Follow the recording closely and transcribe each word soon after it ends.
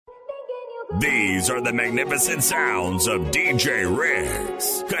These are the magnificent sounds of DJ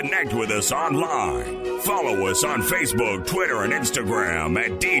Rexha. Connect with us online. Follow us on Facebook, Twitter, and Instagram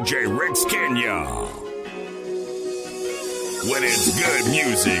at DJ Rexha Kenya. When it's good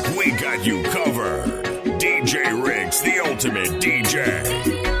music, we got you covered. DJ Rexha, the ultimate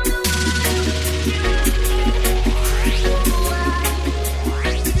DJ.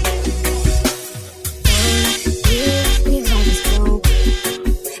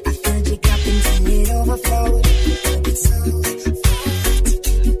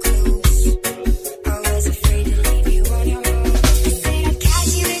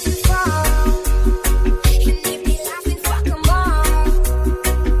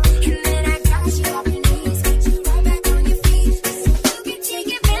 Take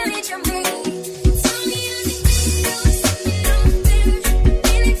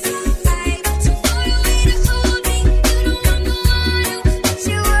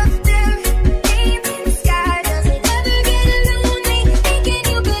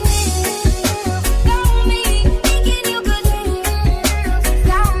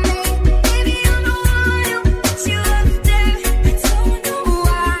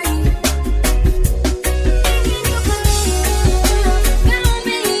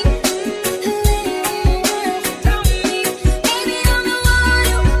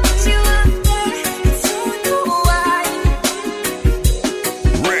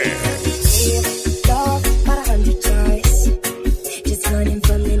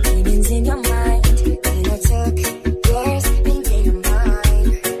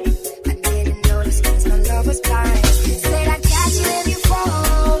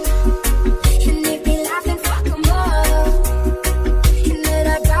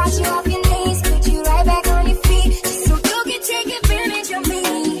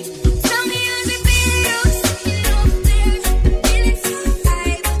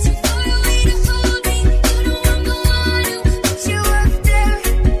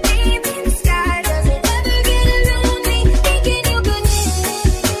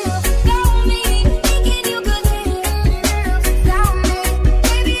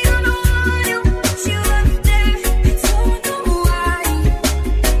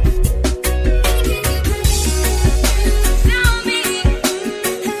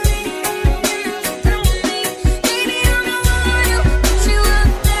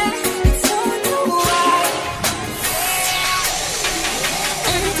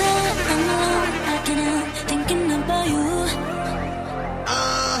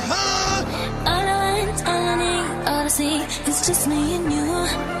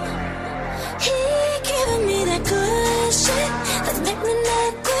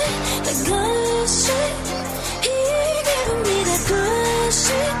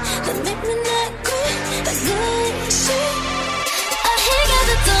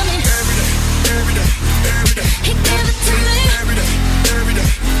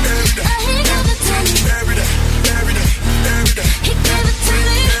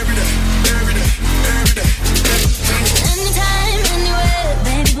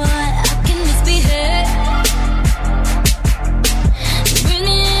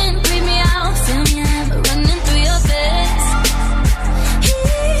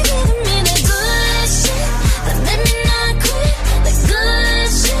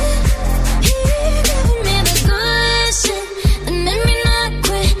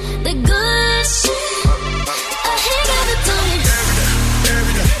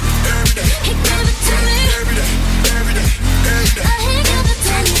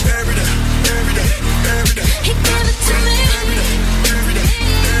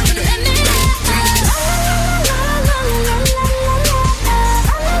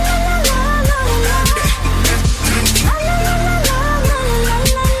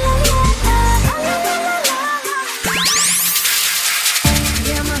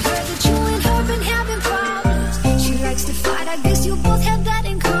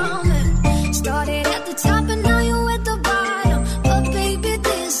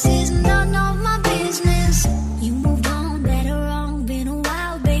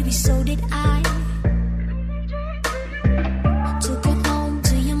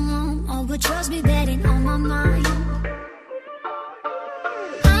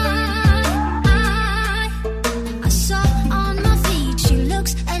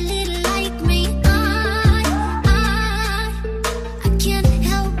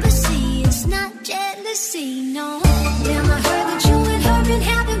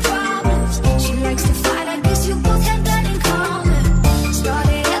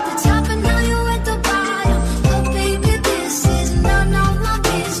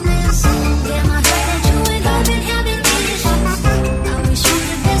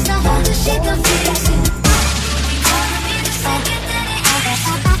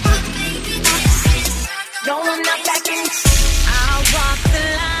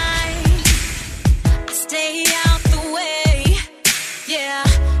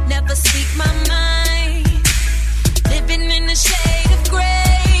never speak my mind. Living in a shade of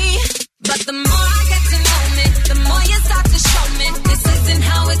gray. But the more I get to know me, the more you start to show me this isn't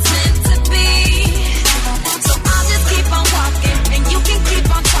how it's meant to be. So I'll just keep on walking, and you can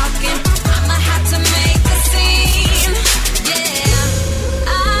keep on talking. I'ma have to make a scene. Yeah,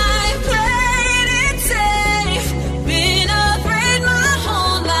 I played it safe, been afraid my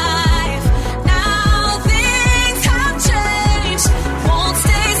whole life. Now things have changed, won't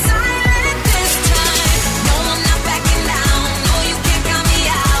stay silent this time. No, I'm not backing down. No, you can't count me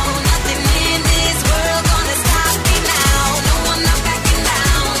out. Nothing in this world gonna stop me now. No, I'm not backing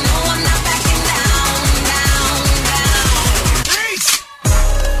down. No, I'm not backing down, down, down.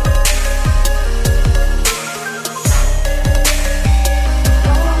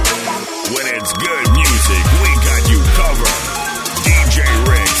 When it's good music, we got you covered. DJ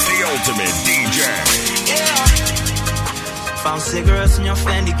Rexha, the ultimate DJ. Yeah. Found cigarettes in your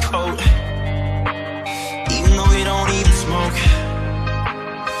Fendi coat, even though you don't even smoke.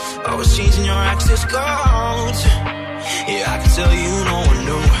 I was changing your access codes. Yeah, I can tell you no one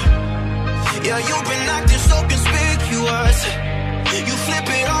knew. Yeah, you've been acting so conspicuous. You flip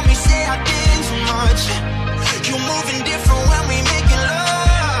it on me, say I did too much. You moving different when we making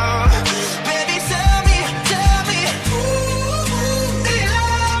love. Baby, tell me, they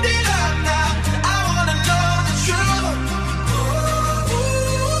love it up now. I wanna know the truth.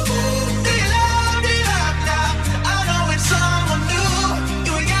 They love it up now. I know it's someone new.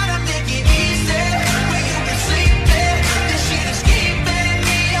 You ain't gotta make it easy. When you been sleeping, this shit is keeping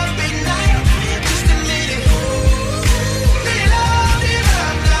me up at night. Just a minute. They love it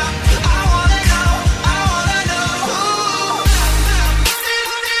up now. I wanna know.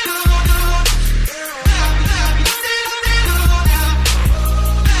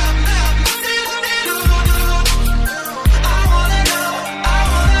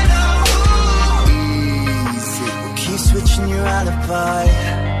 Keep switching your alibi.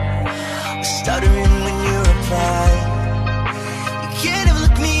 We're stuttering when you reply. You can't even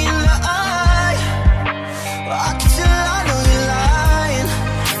look me in the eye. Well, I can tell I know you're lying,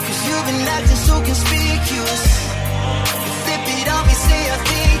 'cause you've been acting so conspicuous. You flip it on me, say I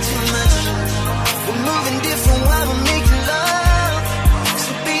think too much. We're moving different while we're making love.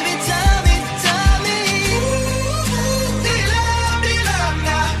 So baby, tell me, they love it up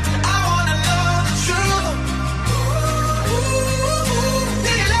now. I wanna know the truth.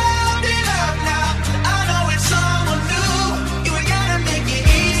 They love it up now. I know it's someone new. You ain't gotta make it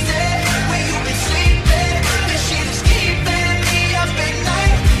easy. When you been sleeping, this shit is keeping me up at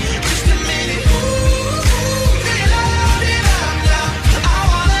night. Just a minute. They love it up now. I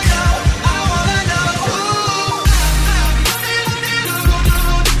wanna know.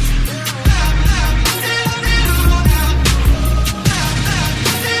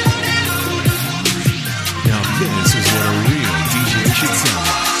 Now this is what a real DJ should sound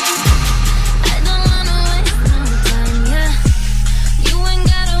like. I don't wanna waste no time, yeah. You ain't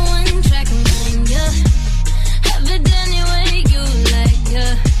got a one-track mind, yeah. Have it any way you like,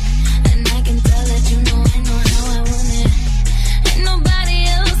 yeah. And I can tell that you know I know how I want it. Ain't nobody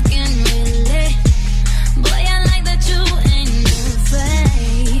else can relate. Boy, I like that you ain't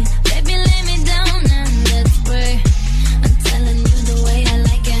afraid. Baby, lay me down and let's pray. I'm telling you the way I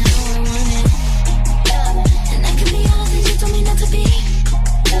like it, how I want it. Yeah. And I can be all the things you told me not to be.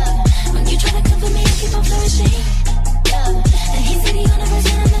 Yeah. When you try to cover me, I keep on flourishing. Yeah. And he's the only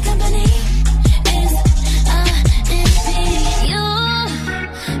person in the company. It's me.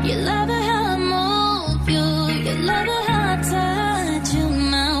 You love it how I move you. You love it how I touch you,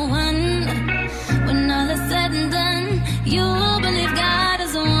 my one. When all is said and done, you believe God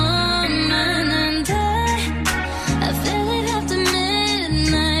is a woman. And I feel it after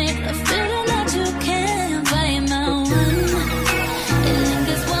midnight. A feeling that you can't fight, my one. It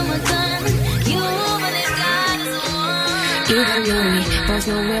lingers when we're done. You believe God is a woman. Even though we both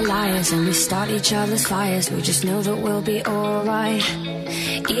know we're liars and we start each other's fires, we just know that we'll be alright.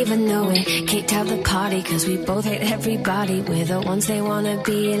 Even though we kicked out the party, 'cause we both hate everybody, we're the ones they wanna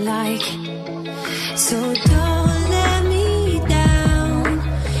be like. So don't let me down,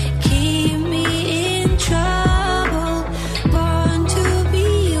 keep me in trouble. Born to be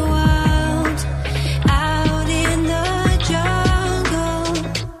wild, out in the jungle.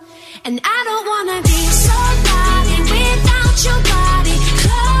 And I don't wanna be somebody without your body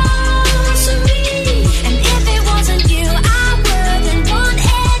close to me. And if it wasn't you, I wouldn't want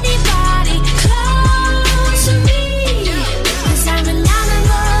anybody close to me. 'Cause I'm an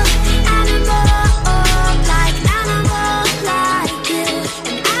animal, like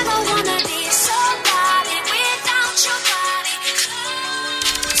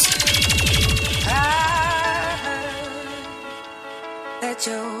that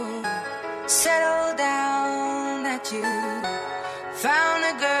you settled down, that you found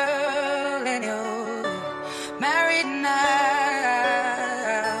a girl and you're married now.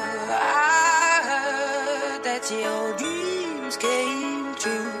 I heard that your dreams came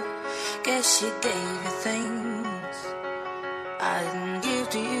true. Guess she gave you things I didn't give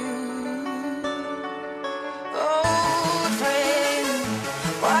to you. Oh, friend,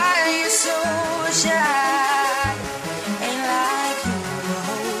 why are you so shy?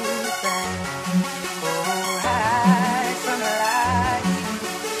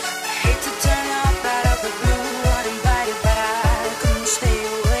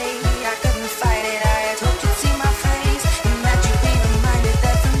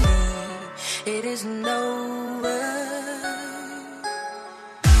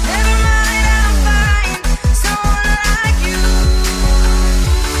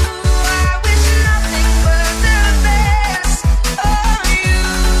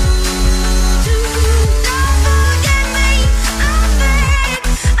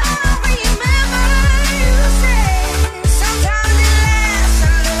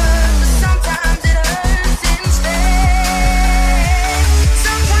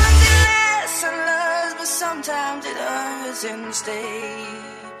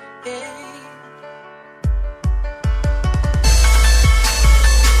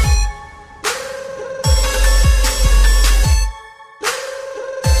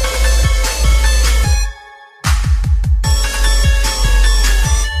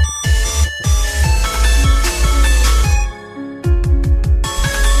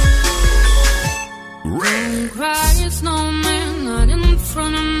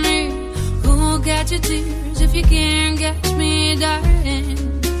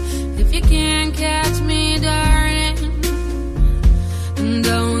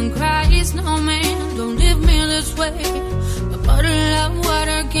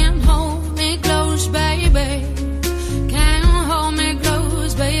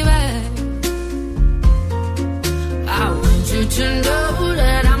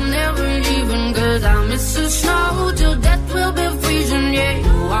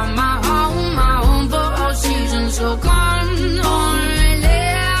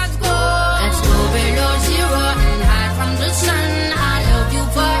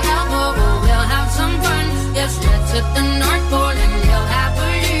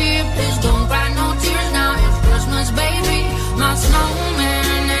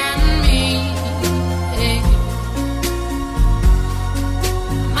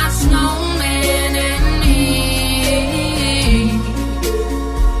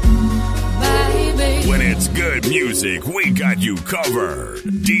 We got you covered.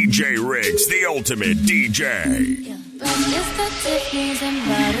 DJ Rexha, the ultimate DJ. Mr. Tiffany's and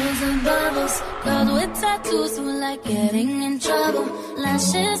bottles and bubbles. Girls with tattoos who like getting in trouble.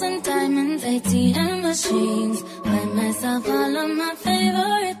 Lashes and diamonds, ATM machines. Buy myself all of my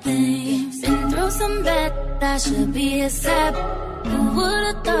favorite things. Been through some bad, I should be a sap. Who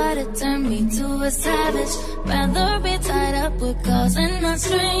would've thought it turned me to a savage? Rather be tied up with calls and not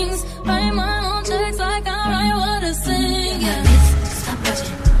strings. Write my own checks like I write what I sing. Yeah. My lips, stop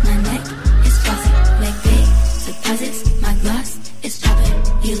watching. My neck is flossy. Make big deposits. My gloss is dropping.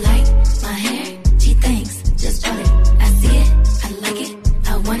 You like my hair? She thinks. Just bought it. I see it. I like it. I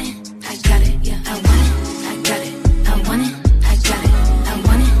want it. I got it. Yeah. I want it. I got it. I want it. I got it. I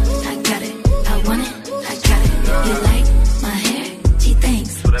want it. I got it. I want it. I got it. You like my hair? She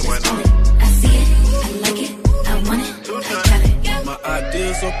thinks. Just bought it. I see it. I like it. I want it. I got it. My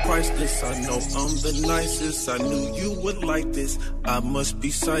ideas are priceless. I know I'm the nicest. I knew you would like this. I must be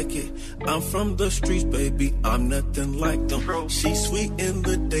psychic. I'm from the streets, baby. I'm nothing like them. She's sweet in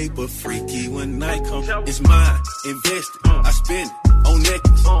the day, but freaky when night comes. It's mine, invested. I spend it on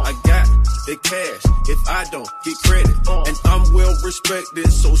necklace. I got the cash if I don't get credit. And I'm well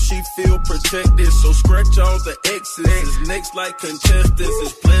respected, so she feel protected. So scratch all the X's. It's next like contestants.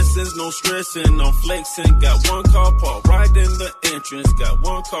 It's blessings, no stressing. I'm flexing. Got one car parked right in the entrance. Got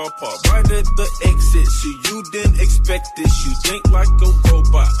one car parked right at the exit. So you didn't expect this. You think like a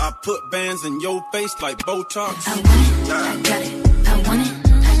robot. I put bands in your face like Botox. I want it. I got it. I want it.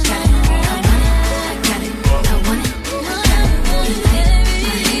 I got it. I want it. I got it. I want it. I got it. You like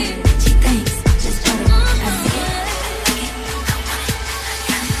my hair? She thinks. Just bought it. I see it. I like it. I want it. I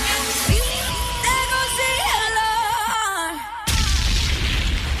got it. There goes the alarm.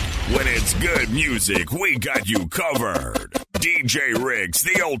 When it's good music, we got you covered. DJ Rexha,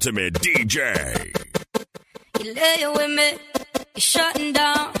 the ultimate DJ. You lay with me, you're shutting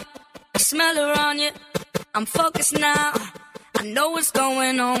down. I smell her on you, I'm focused now. I know what's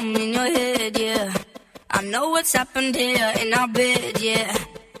going on in your head, yeah. I know what's happened here in our bed, yeah.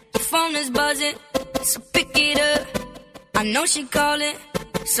 Your phone is buzzing, so pick it up. I know she calling,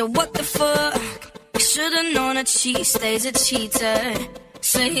 so what the fuck? I should've known that she stays a cheater.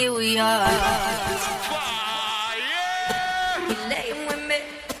 So here we are. You're laying with me,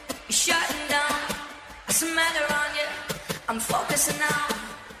 you're shutting down. What's the matter on you? I'm focusing now.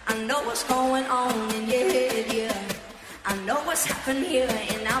 I know what's going on in your head, yeah. I know what's happened here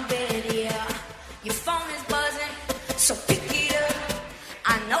in our bed, yeah. Your phone is buzzing, so pick it up.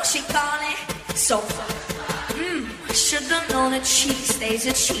 I know she calling, so I should've known that she stays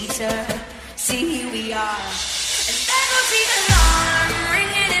a cheater. See, here we are. And there goes the alarm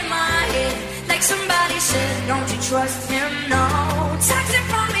ringing in my head. Like somebody said, don't you trust him? No. Toxic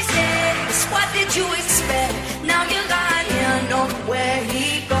promises, what did you expect? Now you're lying here, know where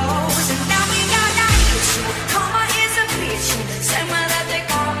he goes. And now we gotta hit you. Karma is a bitch. Same way that they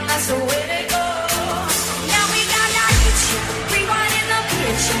come, that's the way they go. Now we gotta hit you. Rewind in the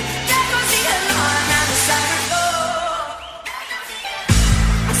kitchen. There goes the alarm, now the siren go.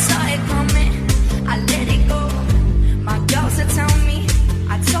 I saw it coming, I let it go. My girls are telling me,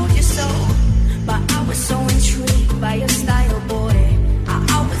 I told you so. But I was so intrigued by your style, boy. I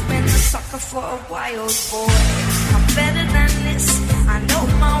always been a sucker for a wild boy. I'm better than this, I know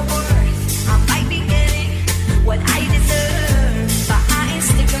my worth. I might be getting what I deserve, but I ain't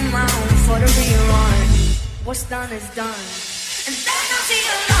sticking around for the rerun. What's done is done. And then I see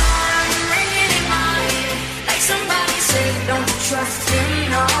the alarm ringing in my head. Like somebody said, don't you trust him?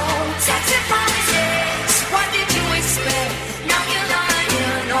 No. Toxic promises, what did you expect? Now you're lying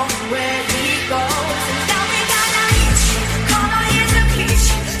here, know where he goes. And now we gotta hit you. Karma is a bitch.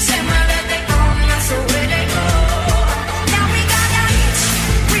 Same way that they come, that's the way they go. Now we gotta hit you.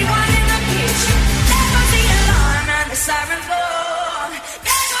 Rewind in the kitchen. There goes the alarm and the siren go.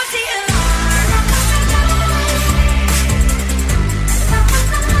 There goes the alarm.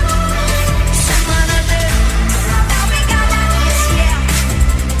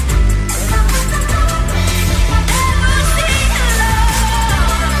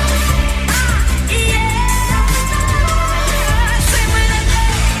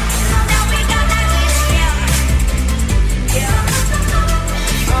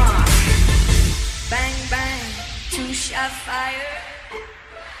 Fire.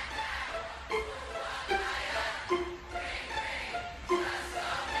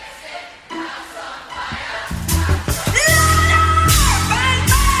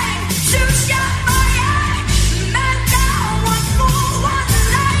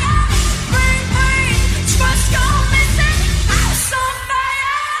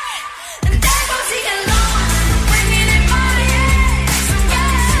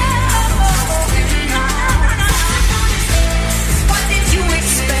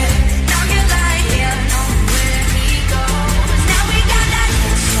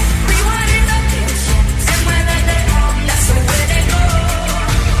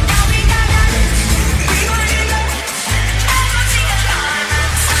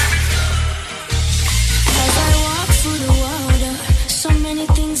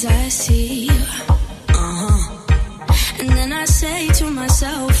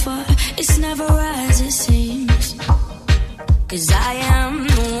 It's never as it seems. 'Cause I am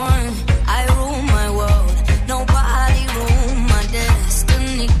the one, I rule my world. Nobody rule my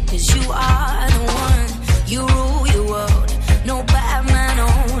destiny. 'Cause you are the one, you rule your world. No bad man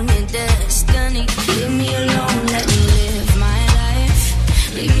on your destiny. Leave me alone, let me live my life.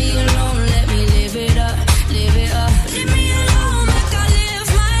 Leave me alone, let me live it up, live it up. Leave me alone, make I live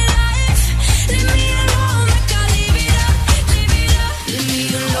my life. Leave me alone, make I live it up, live it up. Leave me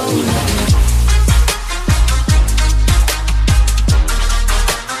alone, let me.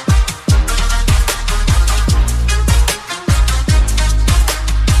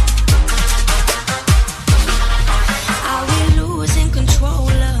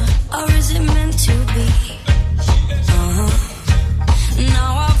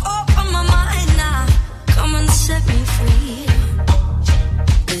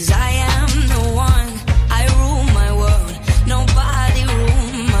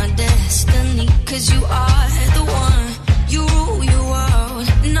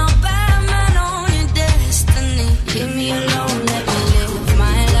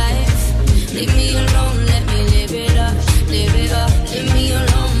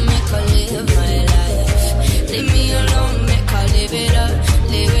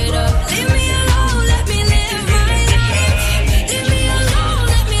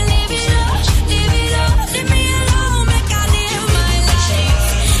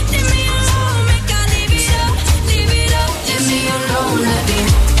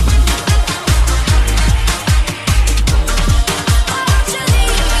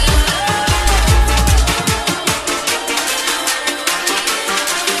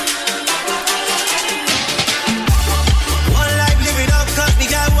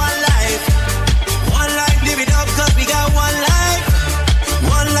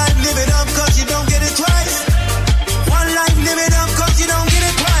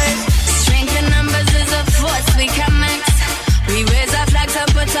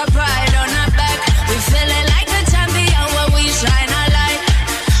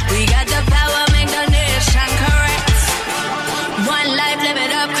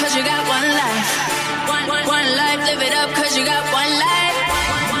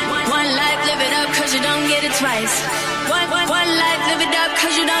 get it twice. One life, live it up,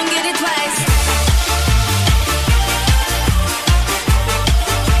 cause you don't get it twice.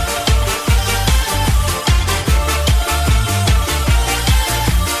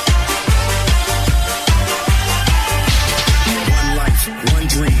 One life, one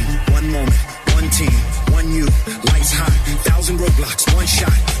dream, one moment, one team, one you, lights high, 1,000 roadblocks, one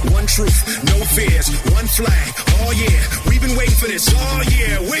shot, one truth, no fears, one flag, oh yeah, we've been waiting for this all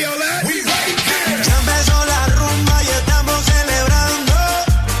year, we all at? We right here! Ya empezó la rumba y estamos celebrando,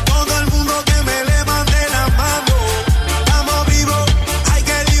 todo el mundo que me levante la mano, estamos vivos, hay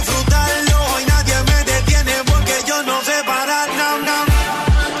que disfrutarlo, y nadie me detiene porque yo no sé parar, no.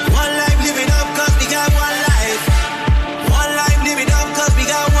 One life, live it up, cause we got one life. One life, live it up, cause we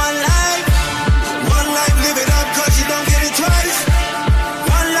got one life. One life, live it up, cause you don't get it twice.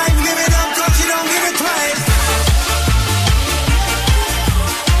 One life, live it up, cause you don't get it twice.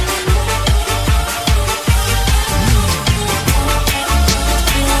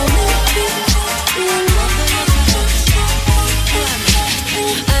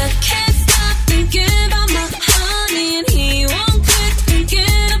 I can't stop thinking about my honey, and he won't quit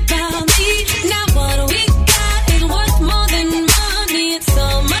thinking about me. Now what we got is worth more than money. It's so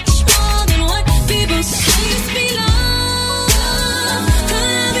much more than what people say. It's be love.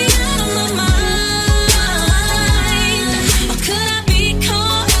 Could I be out of my mind? Or could I be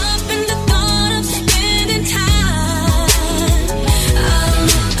caught up in the thought of spending time?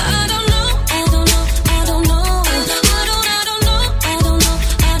 I don't know.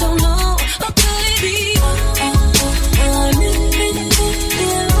 Or could it be? I don't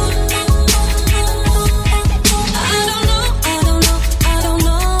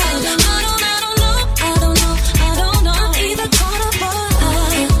know. I'm either caught up or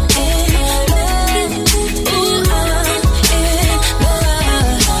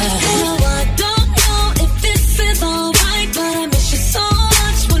I don't know if this is alright, but I miss you so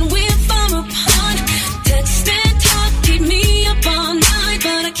much when we're far apart. Text and talk keep me up all night,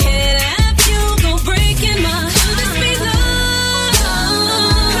 but I can't have you go breaking my heart. Could this be love?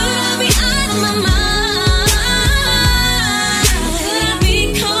 Could I be out of my mind? Could I be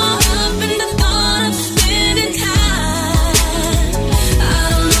caught up in the thought of spending time?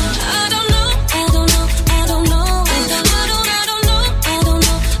 I don't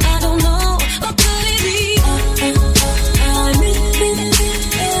know. Or could it be? Could it be?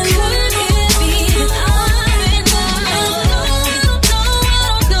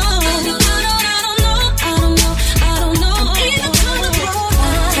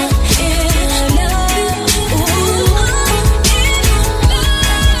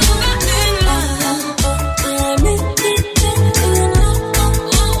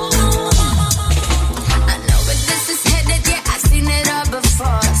 I know where this is headed, yeah, I've seen it all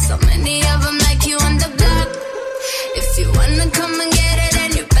before. So many of them like you on the block. If you wanna come and get it,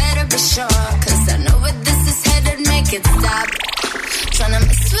 then you better be sure. Cause I know where this is headed, make it stop. Tryna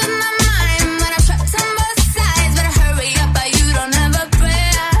mess with my mind, but I'm trapped on both sides. Better hurry up, but you don't have a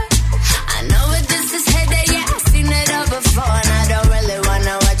prayer. I know where this is headed, yeah, I've seen it all before. And I don't really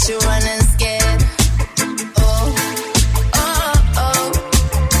wanna watch you running scared. Oh.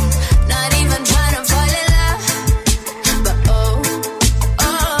 Not even trying to fall in love, but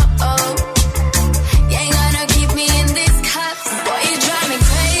you ain't gonna keep me in these cups. Boy, you drive me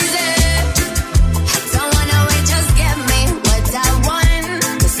crazy. Don't wanna wait, just get me what I want.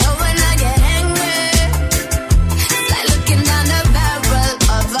 'Cause so when I get angry, it's like looking down the barrel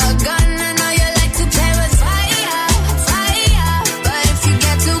of a gun. I know you like to play with fire. But if you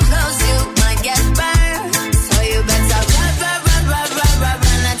get too close, you might get burned. So you better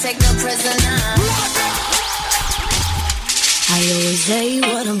run and take no prisoner. I always say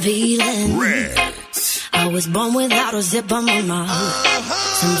what I'm feeling. Rex. I was born without a zip on my mouth.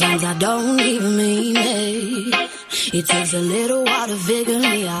 Sometimes I don't even mean it. It takes a little while to figure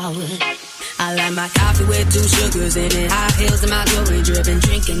me out. I like my coffee with 2 sugars in it, high heels and my jewelry dripping,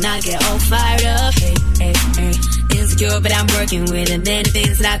 drinking, I get all fired up. Hey. Insecure, but I'm working with it. Many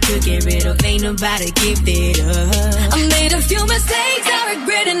things that I could get rid of, ain't nobody give it up. I made a few mistakes, I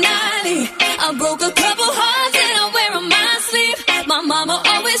regret it nightly. I broke a couple hearts and I wear on my sleeve. My mama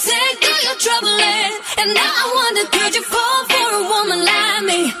always said, do your trouble in. And now I wonder, could you fall for a woman like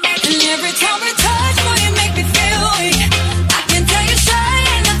me? And every time we touch, boy, you make me feel weak. I can tell you're shy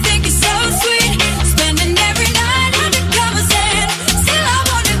and I think you're so sweet. Spending every night under covers and still I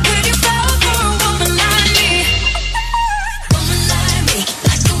wonder, could you fall for a woman like me? Woman like me,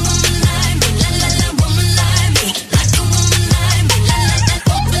 like a woman like me, la la la. Woman like me, like a woman like me, la la la.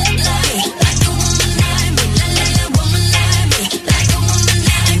 Woman like me, like a woman like me, la la la. Woman like me, like a woman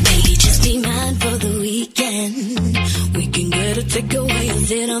like me. Baby, just be mine for the weekend.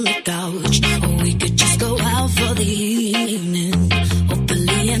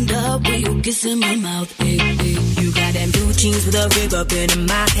 the grip up in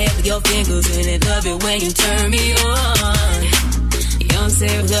my head with your fingers in it. Love it when you turn me on. Young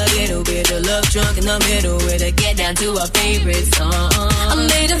Sarah's a little bit of love drunk in the middle with a get down to our favorite song. I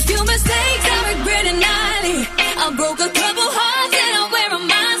made a few mistakes, I regret it nightly. I broke a couple hearts and I wear on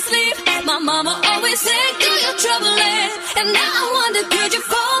my sleeve. My mama always said, do your trouble and now I wonder, could you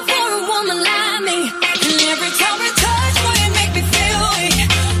fall for a woman like me? And every time we touch, boy, it make me feel weak.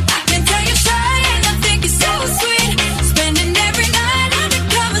 I can tell you're shy and I think you're so sweet. Spending every night under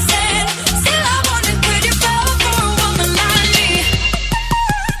covers and still I wonder, could you fall for a woman like me?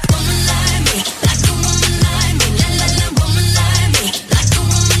 Woman like me, like a woman like me, la la la. Woman like me, like a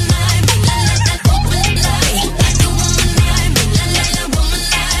woman like me, la la la. Woman like me, like a woman like me, la la la. Woman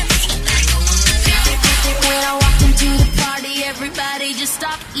like me, like a woman like me. When I walked into the party, everybody just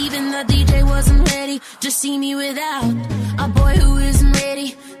stopped. Even the DJ wasn't ready to see me without a boy who isn't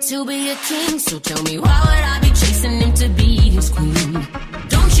ready to be a king. So tell me, why would I be chasing him to be his queen?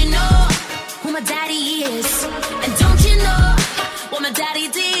 Don't you know who my daddy is? And don't you know what my daddy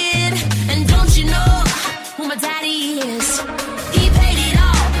did? And don't you know who my daddy is? He paid it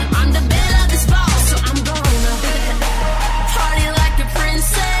all. I'm the belle of this ball, so I'm gonna party like a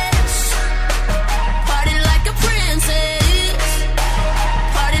princess. Party like a princess.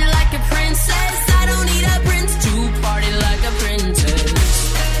 Party like a princess. I don't need a prince to party like a princess.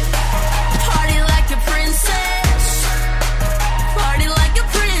 Party like a princess. Party like a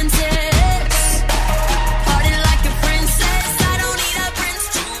princess. Party like a princess. I don't need a prince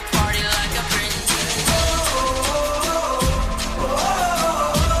to party like a princess.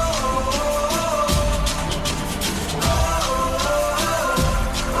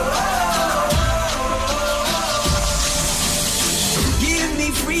 Give me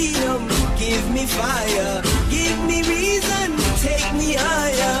freedom, give me fire, give me reason, take me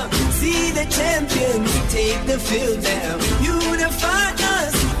higher. See the champions, take the field now. Unify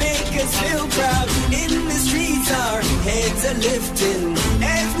us, make us feel proud. In the streets, our heads are lifting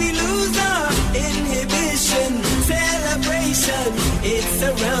as we lose our inhibition. Celebration, it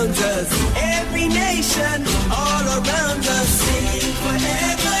surrounds us. Every nation, all around us, singing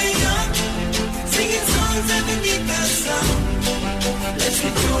forever young, singing songs underneath the sun. Let's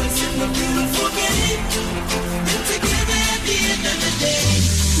rejoice in the beautiful game. And together at the end of the day,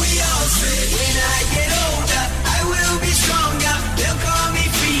 we all say, when I get older, I will be stronger. They'll call me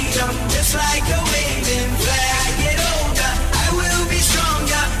freedom, just like a waving flag. I get older, I will be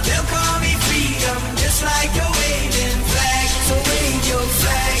stronger. They'll call me freedom, just like a waving flag. So wave your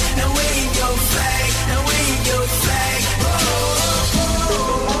flag, now wave your flag, now wave your flag.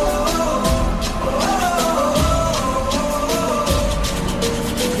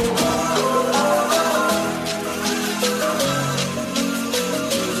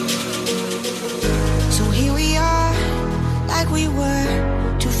 So here we are, like we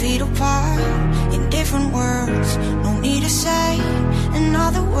were, 2 feet apart, in different worlds. No need to say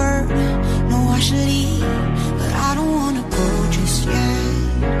another word. No, I should leave, but I don't wanna go just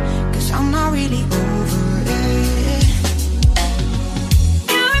yet, 'cause I'm not really over it.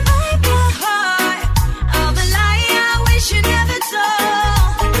 You break my heart of a lie I wish you never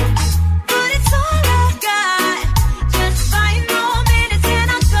told, but it's all I've got. Just 5 more minutes and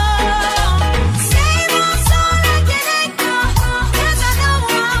I'm gone. Save my soul like an echo, 'cause I know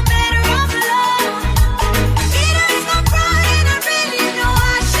I'm better off alone. It hurts my pride and I really know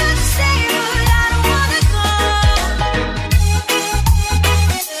I should stay, but I don't wanna go.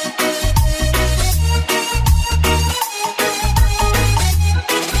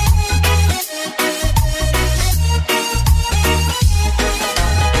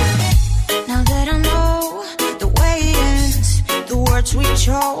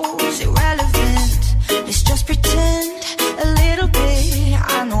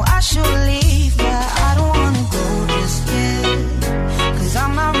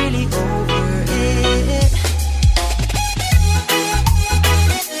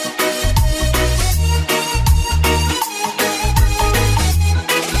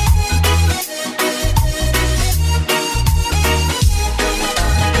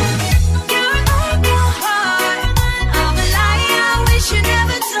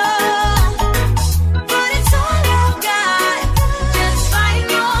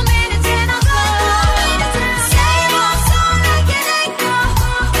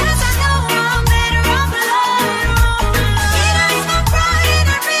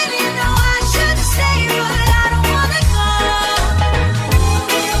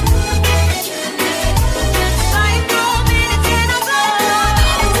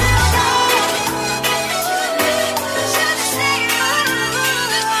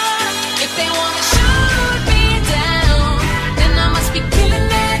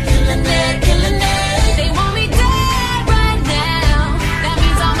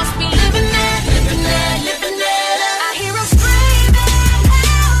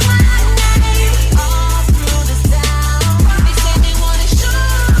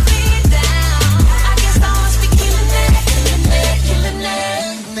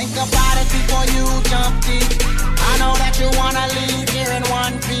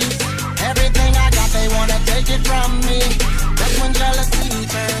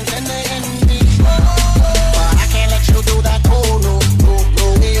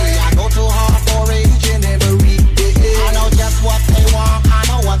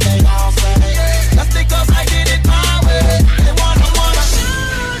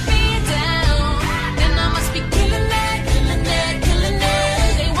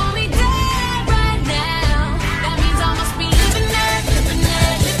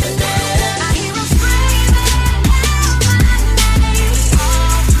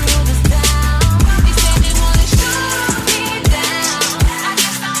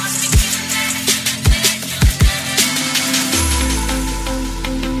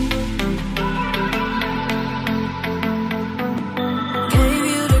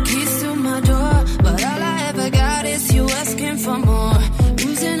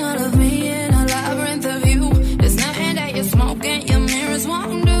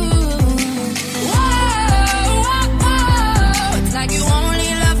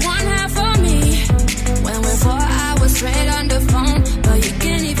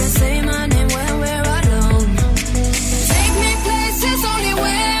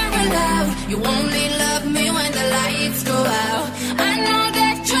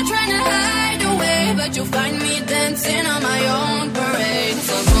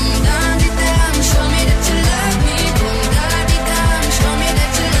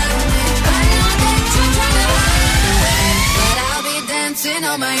 dancing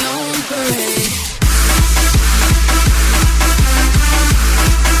on my own parade.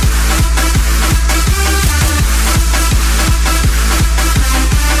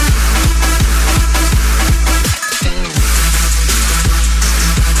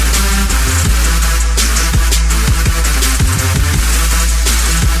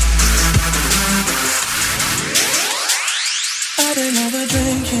 Another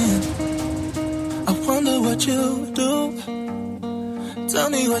drinking. I wonder what you do. Tell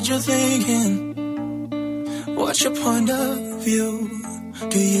me what you're thinking. What's your point of view?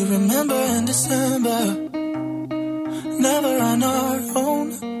 Do you remember in December? Never on our own.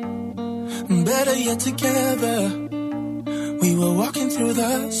 Better yet together. We were walking through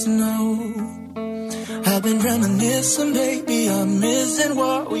the snow. I've been reminiscing, baby. I'm missing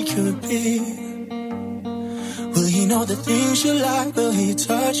what we could be. Will you know the things you like? Will you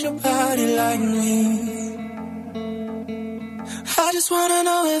touch your body like me? I just wanna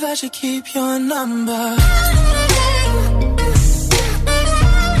know if I should keep your number.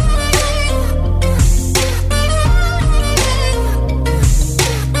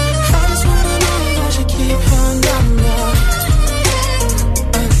 I just wanna know if I should keep your number.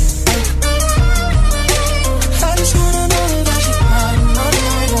 I just wanna know if I should call my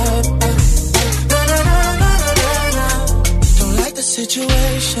number.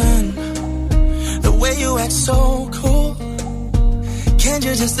 Situation, the way you act so cool. Can't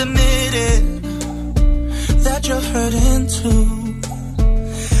you just admit it, that you're hurting too?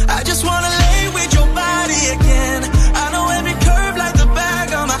 I just wanna lay with your body again. I know every curve like the back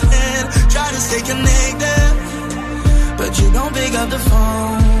of my hand. Try to stay connected, but you don't pick up the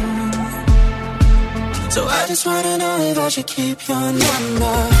phone. So I just wanna know if I should keep your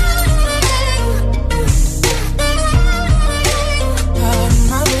number.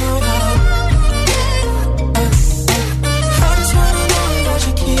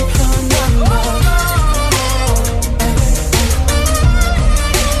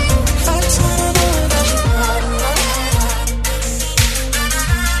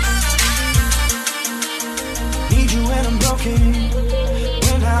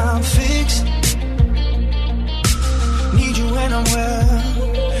 When I'm fixed, need you when I'm well,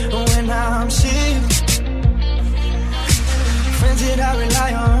 when I'm sick. Friends that I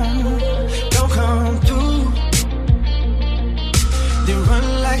rely on don't come through. They run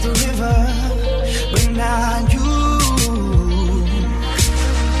like the river, but not you.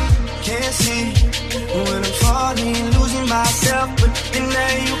 Can't see when I'm falling, losing myself, but then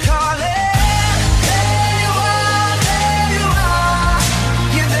there you call it.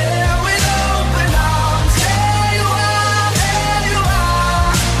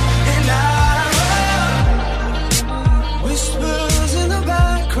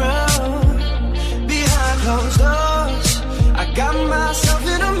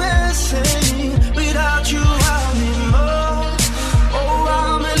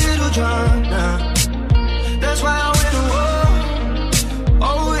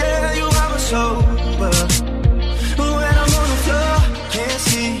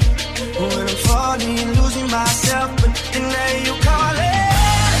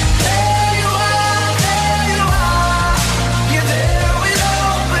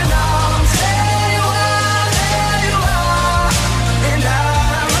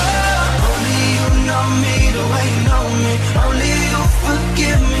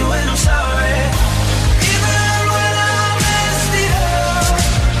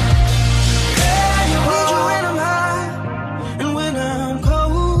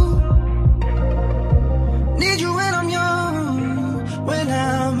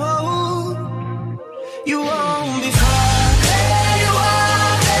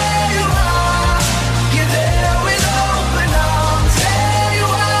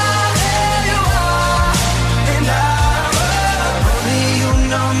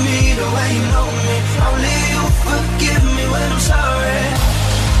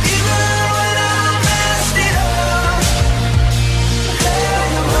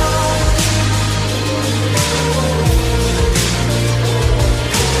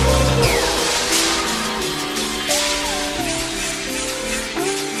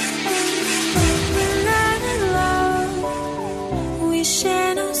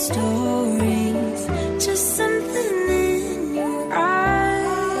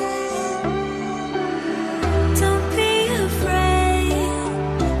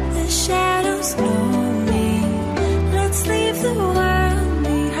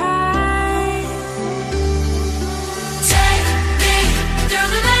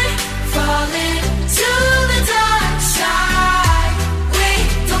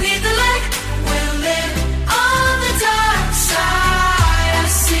 Side.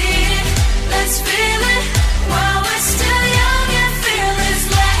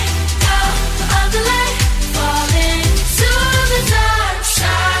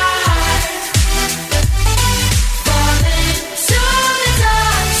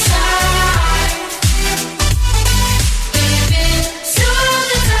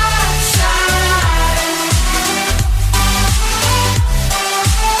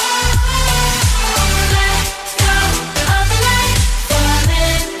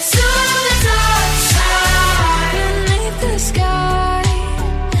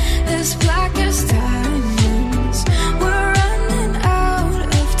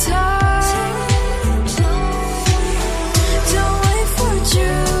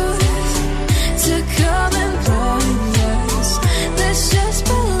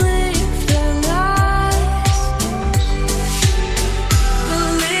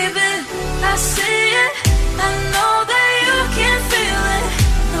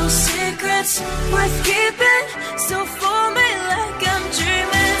 worth keeping. So for me like I'm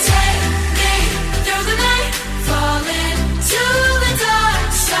dreaming. Take me through the night, falling to the dark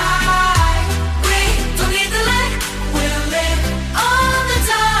side. We don't need the light, we'll live on the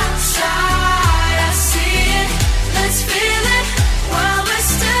dark side. I see it, let's feel it while we're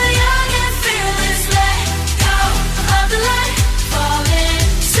still young and fearless. Let go of the light, falling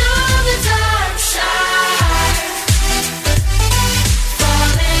to the dark side.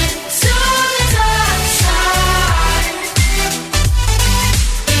 Falling to the dark side.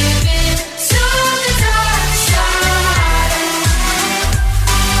 Giving to the dark side.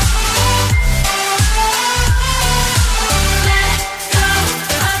 Let go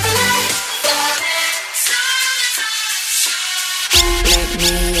of the light, falling to the dark side. Let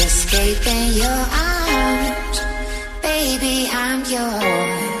me escape in your arms. Baby, I'm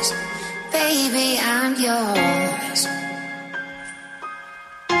yours. Baby, I'm yours.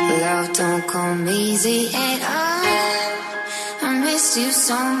 Love don't come easy at all. I miss you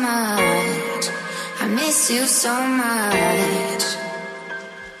so much. I miss you so much.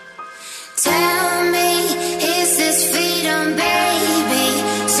 Tell me, is this freedom, baby?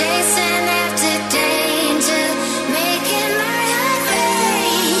 Chasing after danger, making my heart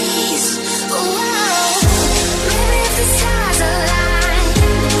race. Whoa. Maybe if the stars align,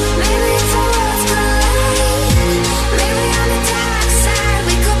 maybe if the worlds collide, maybe on the dark side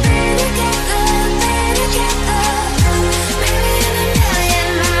we could be together, maybe in a million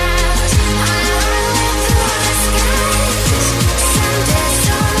miles, on a highway through the skies. Someday,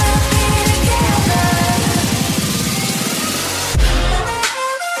 soon we'll be together.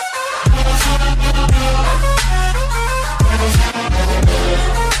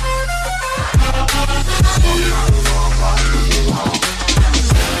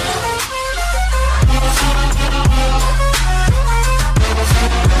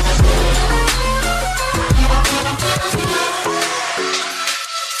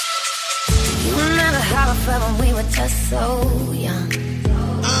 You remember how I felt when we were just so young.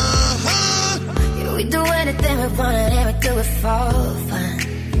 Yeah, we do anything we wanted and we do it for fun.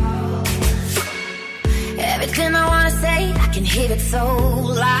 Everything I wanna say, I can hear it so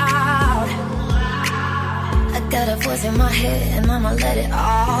loud. I got a voice in my head and I'ma let it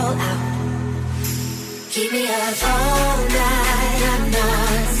all out. Keep me up all night, I'm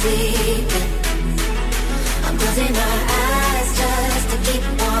not sleeping. I'm closing my eyes just to keep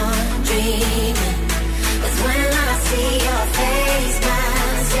on dreaming. 'Cause when I see your face, my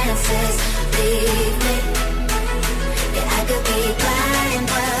senses leave me. Yeah, I could be blind,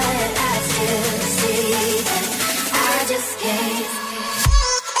 but I still see that I just can't.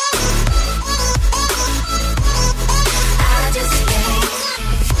 I just can't.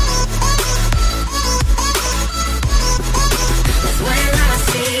 'Cause when I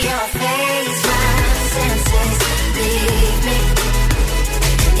see your face, my senses leave me.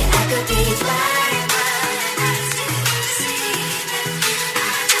 Yeah, I could be blind, but I still see that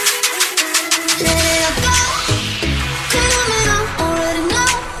I just can't. Let it go. Come on, I already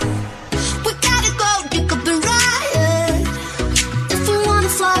know. We gotta go, pick up and ride. If we wanna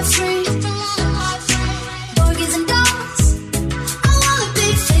fly free. Burgers and dogs. I wanna be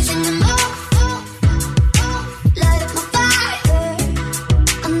facing them all. Light up my fire.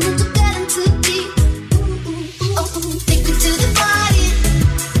 I'm not too bad and too deep. Oh, take me to the party.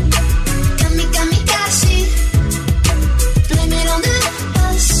 Got me, gashi. Blame it on the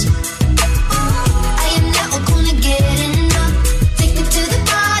bus. I am never gonna get enough. Take me to the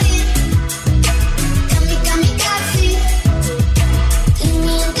party. Got me, gashi. Leave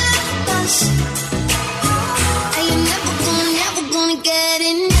me on the bus. I am never gonna get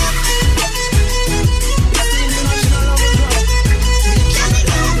enough.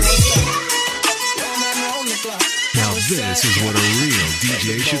 Now this is what a real DJ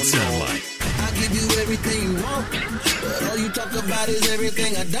should sound like. I give you everything you want, but all you talk about is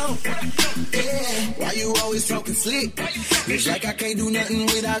everything I don't. Yeah, why you always talking slick? It's like I can't do nothing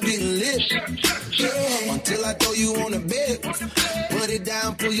without getting lit. Yeah, until I throw you on the bed. Put it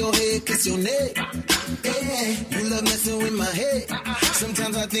down, pull your head, kiss your neck. Yeah, you love messing with my head.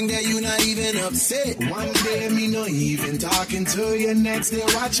 Sometimes I think that you not even upset. One day me no even talking to you, next day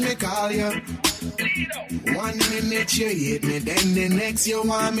watch me call you. 1 minute you hit me, then the next you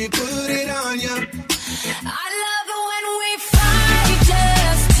want me put it on you. I love it when we fight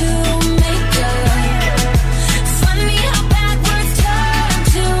just to make love. Funny how backwards turn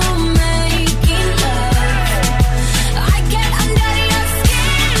to making love. I get under your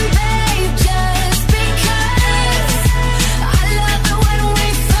skin, babe, just because. I love it when we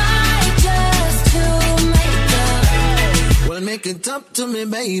fight just to make love. Well, make it up talk to me,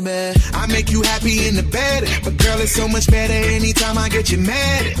 baby. I make you happy in the bed, but girl, it's so much better anytime I get you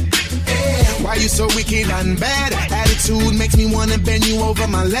mad. Yeah. Why you so wicked and bad? Attitude makes me wanna bend you over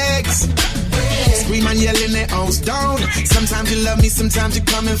my legs. Yeah. Scream and yell in their own stone. Sometimes you love me, sometimes you're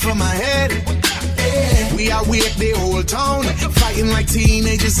coming for my head. Yeah. We out with the whole tone, fighting like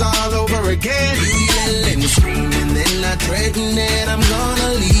teenagers all over again. You yell and scream and then I threaten that I'm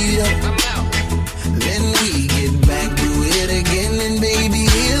gonna leave you. Then we get back to it again, and baby,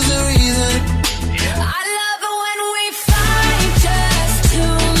 here's the reason. I love it when we fight just to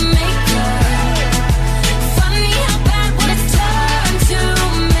make love. Funny how bad was turned to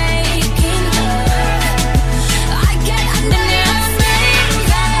making love. I get under your skin,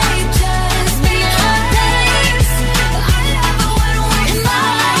 they just be your place. I love it when we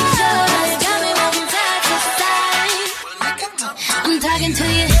fight just got me moving side to side. I'm talking to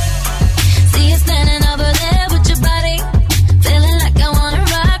you. See you standing over there with your body, feeling like I wanna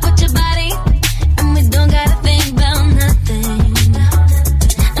rock with your body, and we don't gotta think about nothing.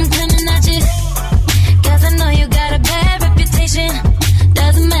 I'm coming at you, cause I know you got a bad reputation.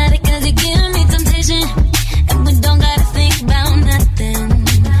 Doesn't matter cause you give me temptation, and we don't gotta think about nothing.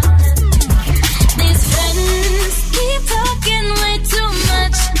 These friends keep talking way too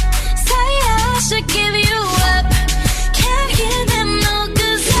much, say I should give you up, can't hear them no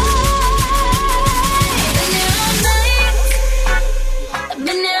cause I've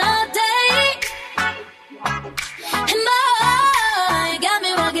been there all day, and boy, got me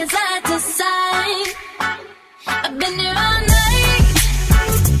walking side to side. I've been there all night,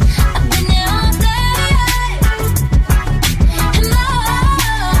 I've been there all day, and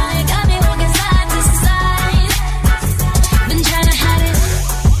boy, got me walking side to side. Been trying to hide it,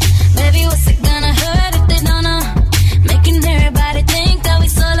 baby, what's it gonna hurt if they don't know? Making everybody think that we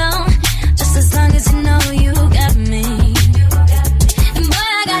solo, just as long as you know you got me. And boy,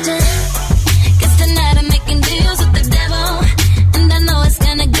 I got you. Guess tonight I'm making deals with the devil, and I know it's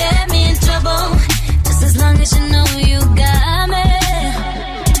gonna get me in trouble, just as long as you know you got me.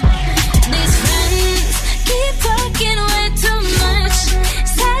 These friends keep talking way too much,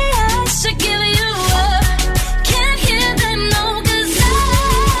 say I should give you up, can't hear them no cause I've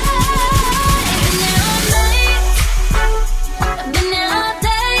been there all night, I've been there all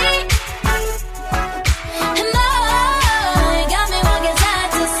day, and boy, got me walking side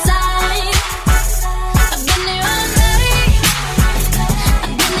to side. I've been there all night,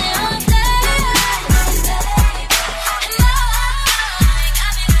 I've been there all day, and boy,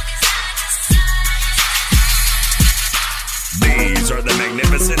 got me walking side to side. These are the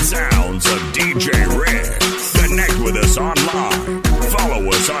magnificent sounds of DJ Rexha. Connect with us online. Follow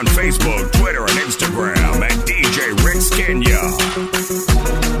us on Facebook, Twitter, and Instagram at DJ Rexha Kenya.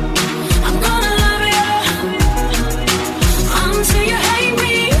 I'm gonna love you until you hate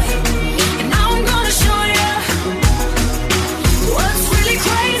me, and now I'm gonna show you what's really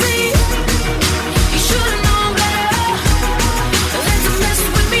crazy. You should've known better than to mess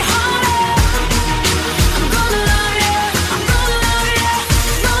with me harder. I'm gonna love you, I'm gonna love you,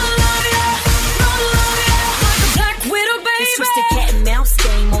 gonna love you, gonna love you like a black widow, baby. This twisted cat and mouse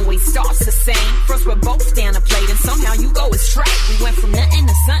game always starts the same. First we're both down a plate, and somehow you go astray. We went from nothing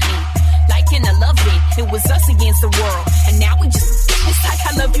to something, like in a love it. It was us against the world, and now we just. It's like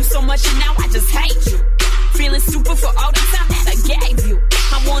I love you so much, and now I just hate you. Feeling stupid for all the time that I gave you.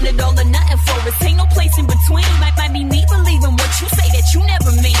 I wanted all or nothing for us, ain't no place in between. Might be me believing what you say that you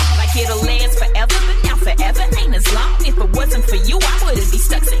never mean. Like it'll last forever, but now forever ain't as long. If it wasn't for you, I wouldn't be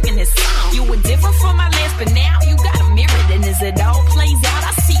stuck singing this song. You were different from my last, but now you got a mirror. And as it all plays out,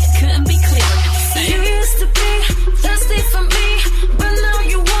 I see it couldn't be clearer. You used to be thirsty for me, but now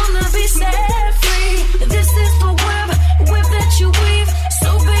you wanna be set free. This is the web that you weave, so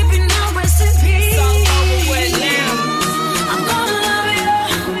baby now rest in peace. It's all over with now. I'm gonna love you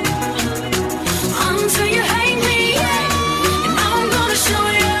until you hate me, and now I'm gonna show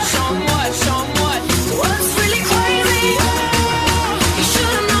you what's really crazy. You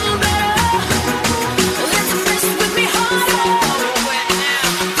should've known better than to mess with me harder.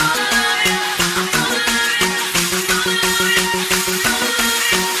 I'm gonna love you, I'm gonna love you,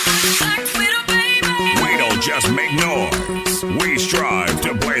 black widow, baby. We don't just make noise. We strive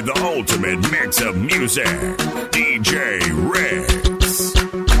to play the ultimate mix of music. DJ Rexha.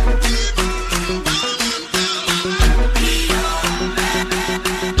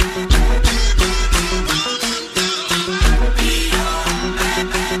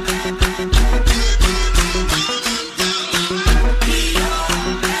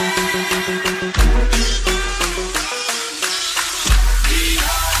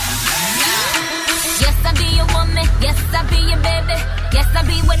 Yes, I be your woman. Yes, I be your baby.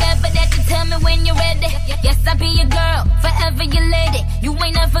 be whatever that you tell me when you're ready. Yes, I'll be your girl, forever your lady. You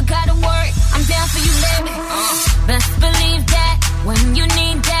ain't never gotta worry, I'm down for you, baby. Best believe that when you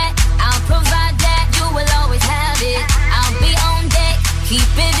need that, I'll provide that. You will always have it. I'll be on deck,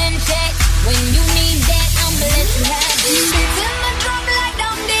 keep it in check. When you need that, I'ma let you have it. Beats in my drum like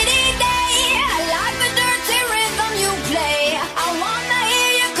Dum Diddy Day. I like the dirty rhythm you play. I wanna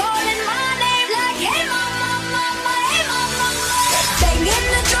hear you calling my name like, hey mama, mama, hey mama, mama. Banging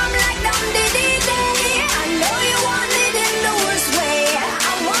the drum like Dum Diddy Day. I know you want it in the worst way.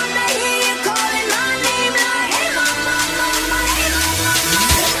 I wanna hear you calling my name like, hey mama, mama, hey mama,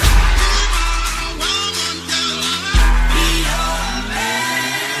 mama.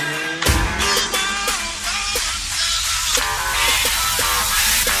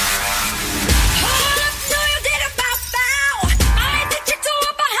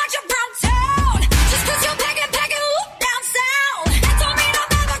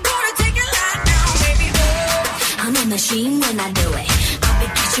 Machine when I do it. I'll be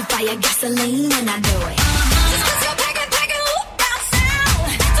catching fire, gasoline when I do it. Just 'cause you're packing, whoop down sound.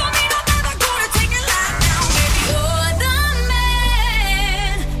 Don't mean I'm never gonna take it live now, baby. You're the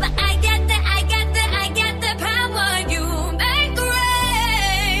man, but I got the power. You make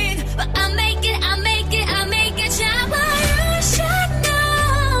rain, but I make it shower. You should know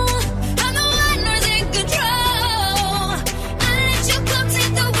I'm the one who's in control. I let you come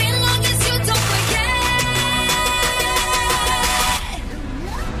take the wheel long as you don't forget.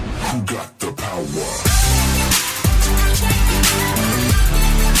 Who got the power?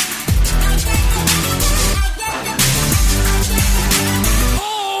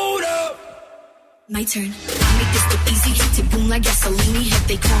 Hold up. My turn. I make this look easy, hit it boom like gasoline. If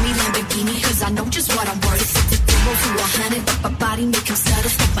they call me Lamborghini, 'cause I know just what I'm worth. It's a 0 to 100, but my body make him stutter.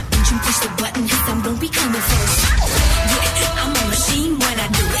 Stop my engine, push the button, his time won't be coming first. Yeah, I'm a machine when I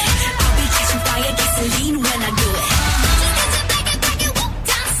do it. I'll be catching fire, gasoline when I do it.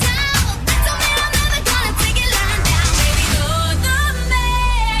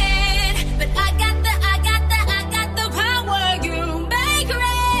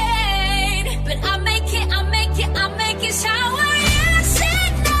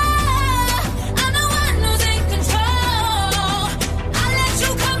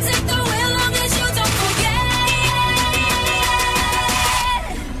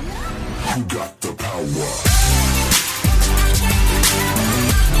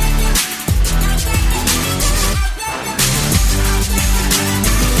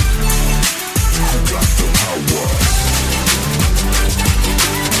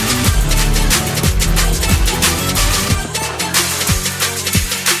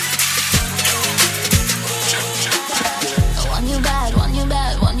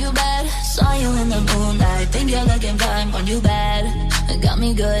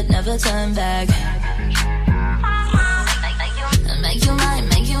 Good, never turn back. Make you mine,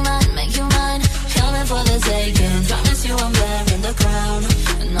 make you mine, make you mine. Coming for the taking. Promise you I'm wearing the crown.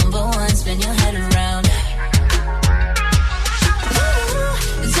 Number one, spin your head around.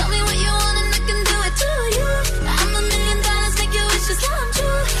 Ooh, tell me what you want and I can do it to you. I'm $1 million, make your wishes come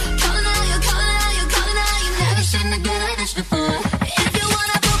true. Calling out, you're calling out, you're calling out. You never seen a girl like this before. If you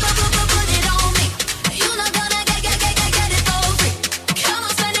wanna put it on me, you're not gonna get it for free. Come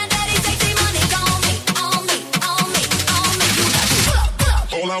on, spend that daddy sexy money on me, on me, on me, on me. You got to pull up.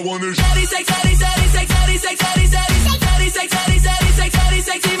 All I want is Daddy sex, daddy, daddy sex, daddy sex, daddy sex, daddy sex, daddy sex, daddy sex, daddy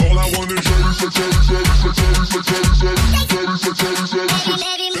sex. all I want is daddy sex, daddy sex, daddy sex, daddy sex, daddy sex, daddy sex, daddy sex.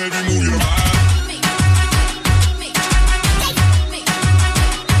 Baby, move your body.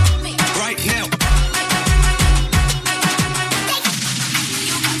 Right now.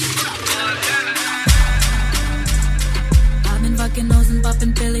 I've been fucking hoes and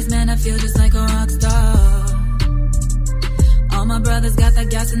popping pillies, man, I feel just like a rock star. All my brothers got that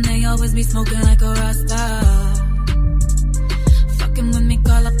gas and they always be smoking like a rasta. Fucking with me,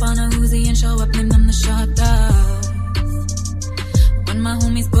 call up on a Uzi and show up, name them the shot dogs. When my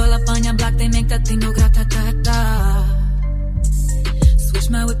homies pull up on your block, they make that thing go grata-ta-ta. Switch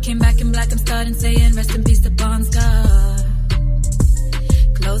my whip, came back in black, I'm starting saying rest in peace to Bon Scott.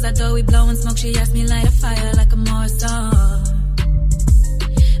 Close that door, we blowing smoke, she asked me light a fire like a Morrison.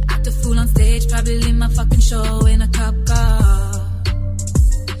 Act a fool on stage, probably leave my fucking show in a cop car.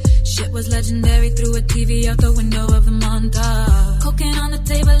 Shit was legendary, threw a TV out the window of the Montauk. Cocaine on the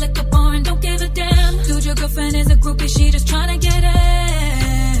table, liquor pouring, don't give a damn. Dude, your girlfriend is a groupie, she just tryna get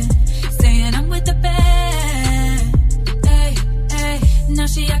in. Saying I'm with the band. Hey, hey, now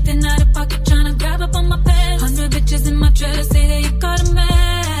she acting out of pocket, tryna grab up on my pants. 100 bitches in my trailer say that you got a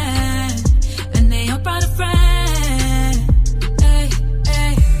man, and they all brought a friend. Hey, hey,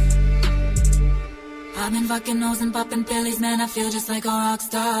 vodka nose and popping pillies, man, I feel just like a rock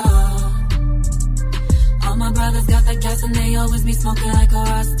star. All my brothers got that gas and they always be smoking like a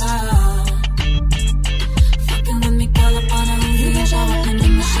rock star. Fucking with me, call up on a Uzi and shower up in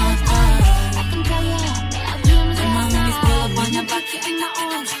the shot. I can tell you, and my homies pull up on your back, you ain't not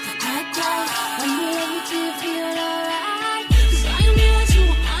on. I cry when you love me till you feel alright. 'Cause I am here with you,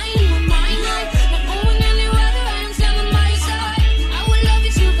 I ain't with my life. Not going anywhere, I am standing by your side. I will love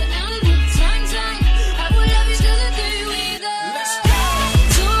you till the end of time. I will love you till the day we die. Let's go.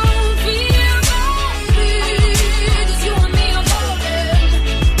 Don't feel bad, baby, 'cause you and me are golden.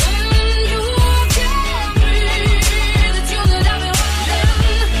 When you tell me that you're that I've been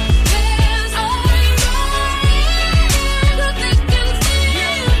wanting, there's only right that they can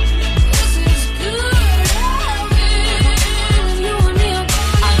feel. This is good loving. You and me are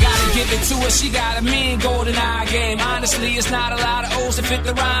golden. I gotta give it to her, she got a mean golden eye game. Honestly, it's not a lot of O's to fit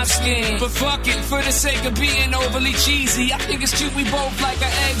the rhyme scheme. But fuck it, for the sake of being overly cheesy, I think it's cute we both like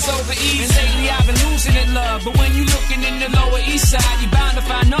our eggs over easy. And lately I've been losing it, love. But when you looking in the Lower East Side, you bound to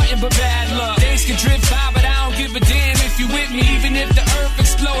find nothing but bad luck. Days can drift by, but I don't give a damn if you with me. Even if the earth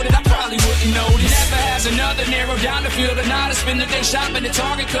exploded, I probably wouldn't notice. Never has another narrow down the field or not to spend the day shopping at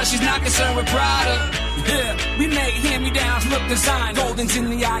Target, 'cause she's not concerned with product. Yeah, we make hand-me-downs look design. Golden's in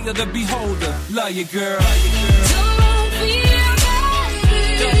the eye of the beholder. Love you, girl. Don't feel bad,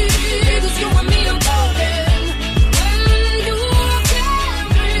 baby, 'cause you and me are golden. When you tell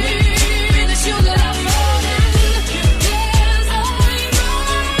me that you're that I'm holding, there's only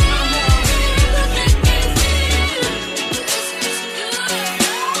right that they can feel.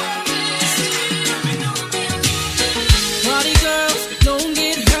 Party girls, don't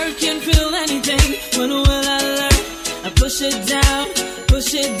get hurt, can't feel anything. When will I learn? I push it down,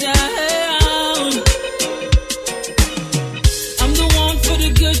 push it down. I'm the one for the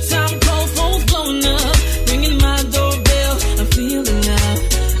good time, cold phones blown up, ringing my doorbell. I'm feeling love,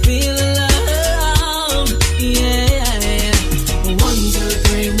 feeling love, yeah. 1, 2,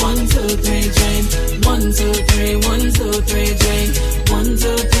 3, 1, 2, 3, drink. 1, 2, 3, 1, 2, 3, drink. 1,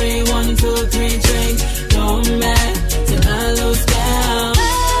 2, 3, 1, 2, 3, drink. Don't mad till I lose down.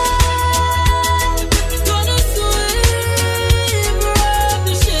 Gonna swim from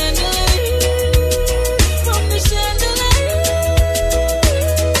the chandelier, from the chandelier.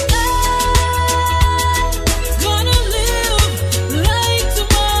 Gonna live like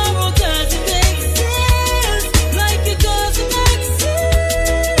tomorrow doesn't exist, like it doesn't exist.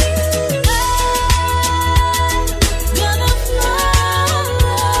 Gonna fly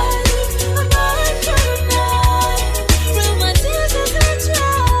above tonight, through my tears as I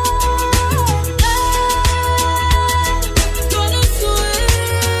try. Gonna swim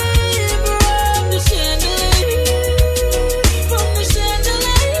from the chandelier, from the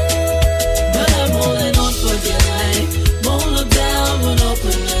chandelier. But I'm holding on for dear life. Won't look down, won't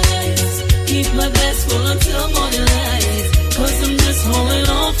open my eyes. Keep my glass full until morning light, 'cause I'm just holding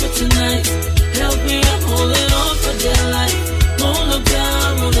on for tonight. Help me, I'm holding on for dear life. Won't look down,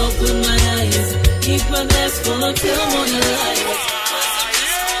 won't open my eyes. Keep my glass full until morning light.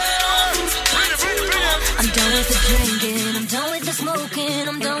 I'm done with the drinking, I'm done with the smoking,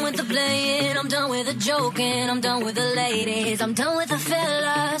 I'm done with the playing, I'm done with the joking, I'm done with the ladies, I'm done with the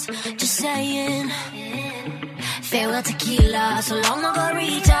fellas, just saying. Farewell tequila, so long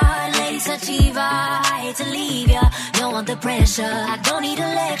margarita, lady sativa, I hate to leave ya, don't want the pressure, I don't need a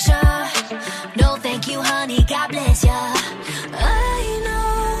lecture, no thank you honey, God bless ya. I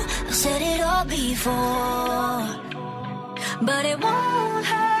know, I've said it all before, but it won't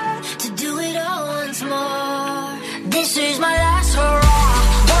hurt to do it all once more. This is my last hurrah,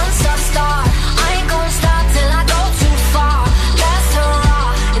 once I start, I ain't gonna stop till I go too far. Last hurrah,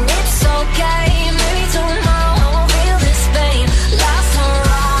 and it's okay, maybe tomorrow I won't feel this pain. Last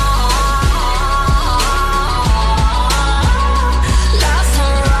hurrah, last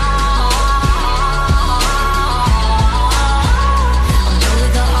hurrah. I'm done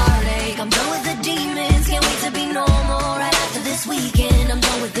with the heartache, I'm done with the demons, can't wait to be normal right after this weekend. I'm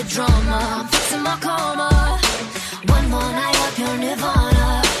done with the drama, I'm fixing my karma. One more night up your nirvana.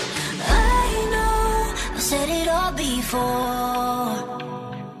 I know I've said it all before,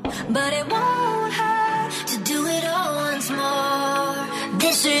 but it won't hurt to do it all once more.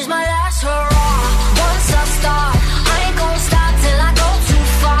 This is my last hurrah, once I start, I ain't gonna stop till I go too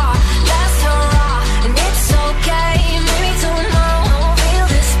far. Last hurrah, and it's okay, maybe tomorrow I won't feel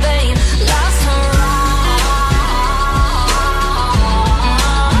this pain. Last hurrah,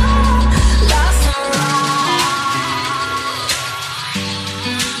 last hurrah.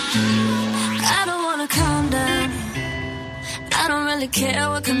 I don't wanna calm down, I don't really really care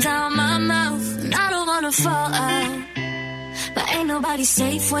what comes out my mouth, and I don't wanna fall out. But ain't nobody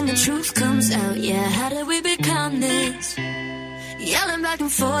safe when the truth comes out. Yeah, how did we become this? Yelling back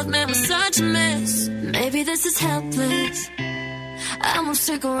and forth, man, we're such a mess. Maybe this is helpless. I won't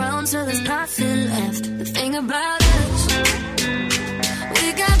stick around till there's nothing left. The thing about us, we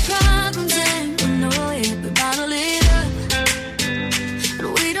got problems and we know it. We bottle it up, and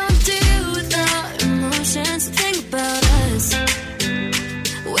we don't deal with our emotions. The thing about us,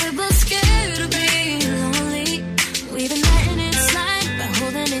 we're both scared to be lonely. We've been letting it slide by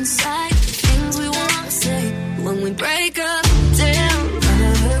holding inside the things we want to say. When we break up, damn,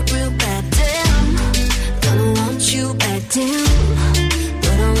 gonna hurt real bad, damn. Gonna want you back, damn.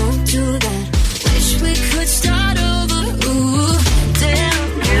 But I won't do that. Wish we could start over, ooh, damn.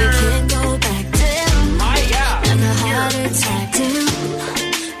 We can't go back, damn. Like a heart attack, damn.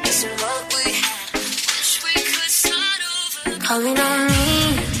 Missing what we had. Wish we could start over. Calling on me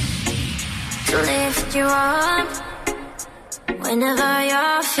to lift you up whenever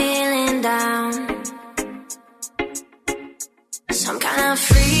you're feeling down. Some kind of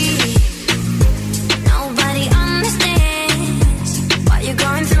free. Nobody understands what you're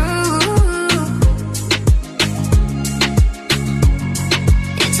going through.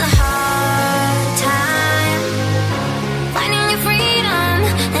 It's a hard time finding your freedom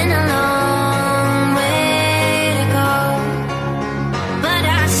and a long way to go. But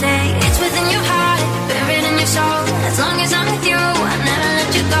I say it's within your heart, buried in your soul. As long as I'm with you, I'll never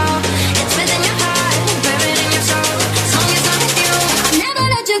let you go. It's within your heart, buried in your soul. As long as I'm with you, I'll never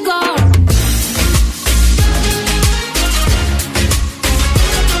let you go.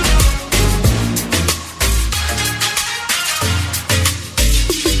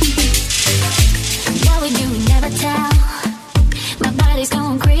 What we do, never tell. My body's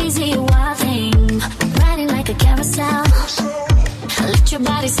going crazy, a wild thing, riding like a carousel. Let your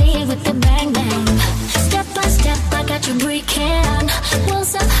body see it with the bang bang. Step by step, I got you breaking.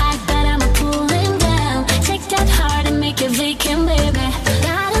 Walls up high, but I'm pulling down. Take that heart and make it vacant, baby.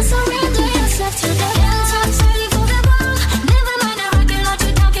 Gotta surrender yourself to the hills. I'm ready for the ball. Never mind, I reckon what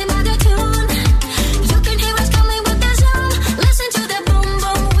you're talking about the tune. You can hear us coming with the sound. Listen to the boom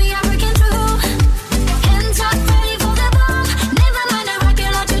boom, we are breaking through. Hands up, ready for the ball. Never mind, I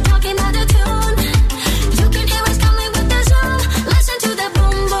reckon what you're talking about the tune. You can hear us coming with the sound. Listen to the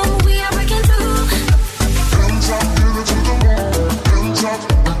boom boom, we are breaking through. Hands up, give it to the wall. Hands up.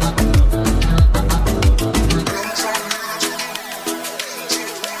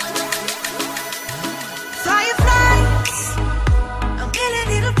 Fireflies, a million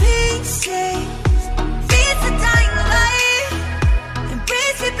little pieces. Feed the dying light and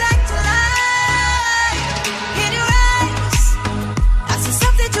brings me back to life. In your eyes, I see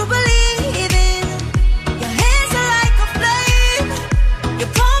something to believe in. Your hands are like a flame.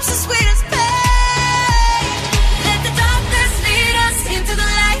 Your palms are sweet as pain. Let the darkness lead us into the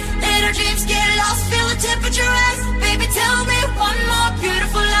light. Let our dreams get lost, feel the temperature rise. Baby, tell me one more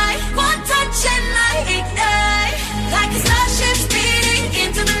beautiful lie. One touch and I ignite. Like a starship speeding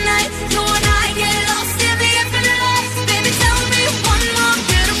into the night. You and I get lost in the infinite light. Baby, tell me one more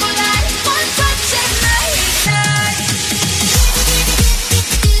beautiful lie. One touch and I ignite.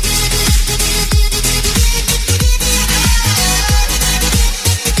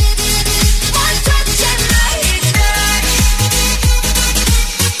 One touch and I ignite.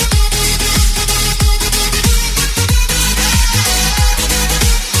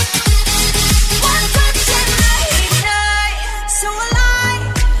 One touch and I ignite. So alive,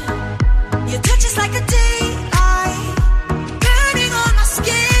 your touch is like a daylight, burning on my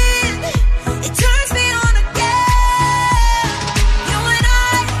skin. It turns me on again. You and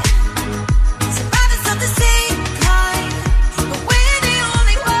I, survivors of the same kind, but we're the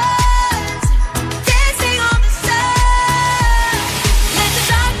only ones dancing on the sun. Let the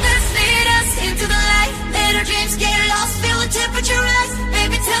darkness lead us into the light. Let our dreams get lost, feel the temperature rise.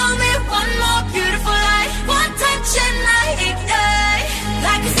 Baby, tell me one more beautiful lie. One touch and I ignite.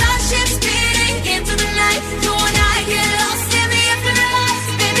 Like a starship speeding into the night. You and I get lost in the infinite light.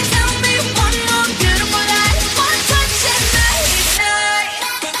 Baby, tell me one more beautiful lie. One touch and I ignite.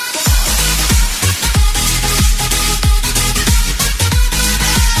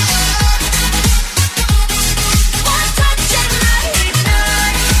 One touch and I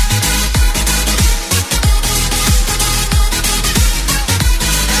ignite.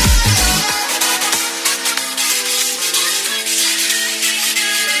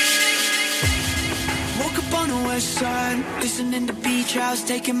 Woke up on the west side, listening to beach house,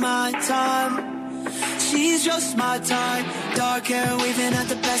 taking my time. She's just my type, dark hair waving at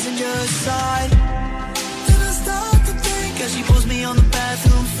the passenger side. Then I start to think Cause she pulls me on the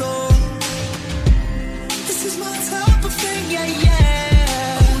bathroom floor. This is my type of thing, yeah,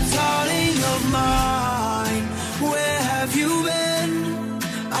 yeah. Oh, darling of mine, where have you been?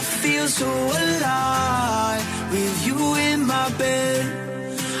 I feel so alive with you in my bed.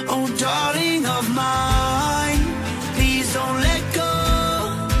 Oh, darling of mine, please don't let go.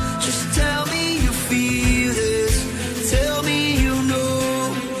 Just tell me you feel this. Tell me you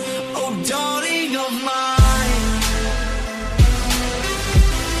know. Oh, darling of mine.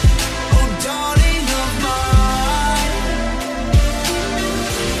 Oh, darling of mine.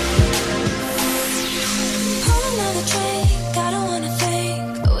 Pour another drink, I don't wanna think.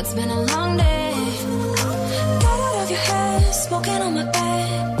 Oh, it's been a long day. Got out of your hair, smoking on my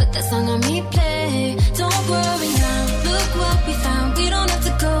bed. Put that song on replay. Don't worry now, look what we found. We don't have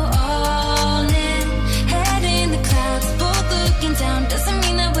to go all in. Head in the clouds, both looking down. Doesn't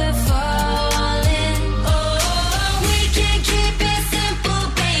mean that we're falling. Oh, we can keep it simple,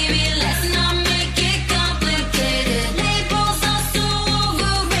 baby. Let's not make it complicated. Labels are so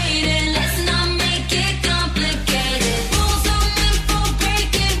overrated. Let's not make it complicated. Rules are meant for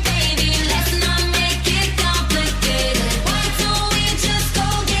breaking, baby. Let's not make it complicated. Why don't we just go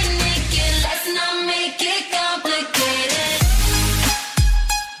get naked? Let's not make it complicated.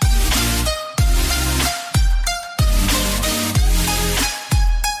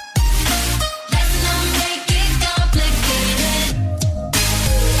 Let's not make it complicated.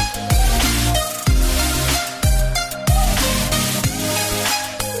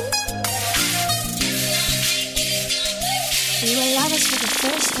 We were lovers for the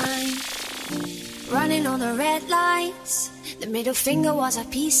first time, running on the red lights. The middle finger was a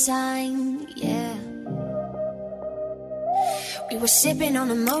peace sign, yeah. We were sipping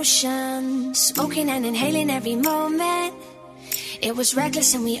on emotion, smoking and inhaling every moment. It was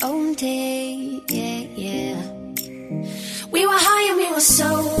reckless and we owned it, yeah, yeah. We were high and we were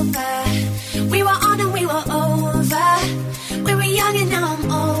sober. We were on and we were over. We were young and now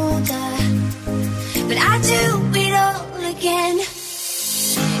I'm older. But I do it all again.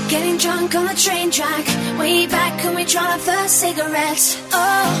 Getting drunk on a train track, way back when we tried our first cigarettes.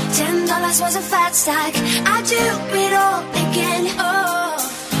 Oh, $10 was a fat stack. I do it all again. Oh,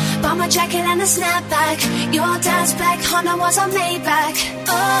 bought my jacket and a snapback. Your dad's black Honda was a Maybach.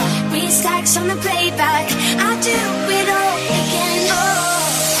 Oh, 3 stacks on the playback. I do it all again. Oh.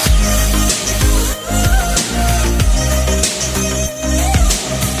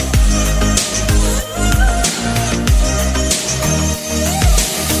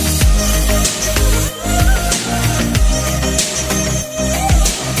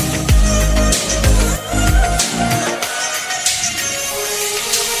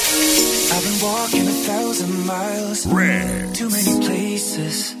 I've been walking 1,000 miles, too many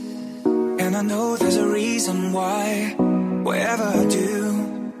places, and I know there's a reason why. Wherever I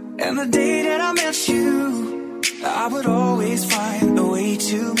do, and the day that I met you, I would always find a way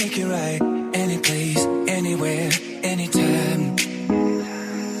to make it right. Any place, anywhere, anytime.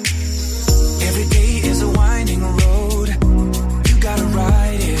 Every day is a winding road. You gotta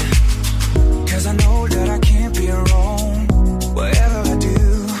ride it, 'cause I know that I can't be wrong. Whatever I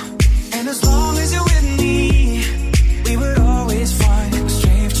do, and as long as you're with me, we would always find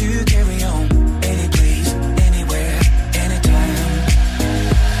strength to carry on. Any place, anywhere, anytime.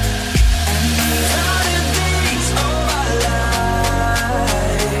 And these are the days of our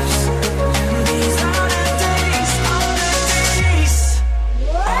lives. And these are the days of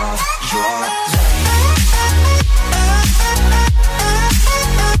your life.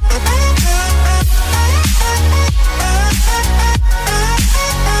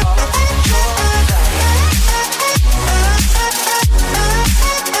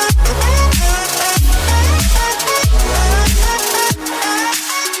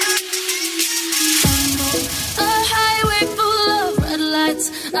 A highway full of red lights.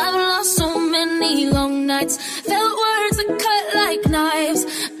 I've lost so many long nights. Felt words that cut like knives.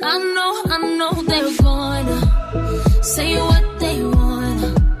 I know they're gonna say what they wanna.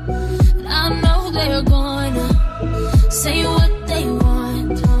 I know they're gonna say what they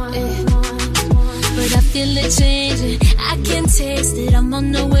want. But I feel it changing. I can taste it. I'm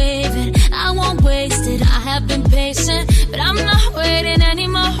on the wave and I won't waste it. I have been patient, but I'm not waiting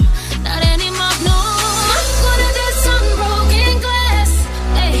anymore. Not anymore, no. I'm gonna dance on broken glass.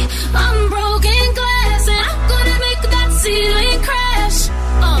 Hey, I'm broken glass, and I'm gonna make that ceiling crash.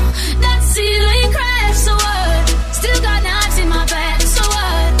 That ceiling crash. So what? Still got knives in my back. So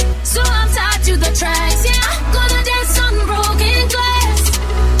what? So I'm tied to the tracks. Yeah, I'm gonna dance on broken glass.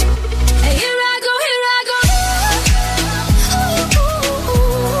 Hey, here I go, here I go. Ooh, ooh,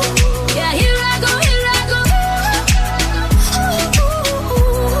 ooh. Yeah, here I go, here I go.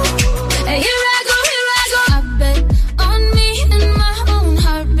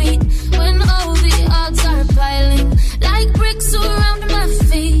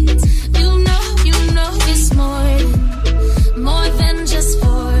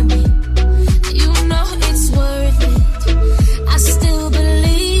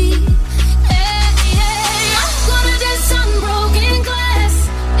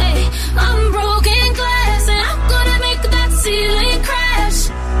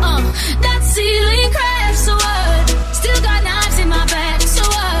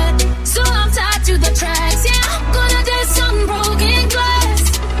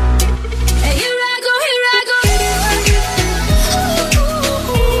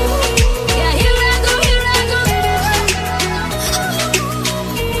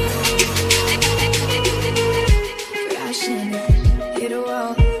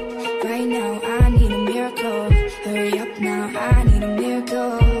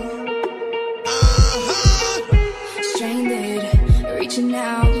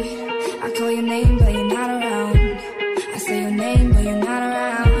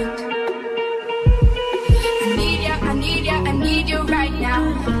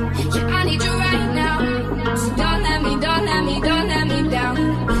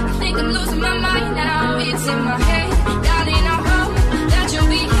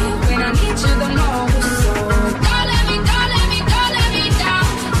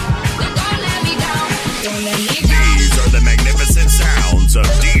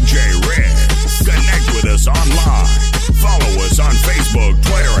 Facebook,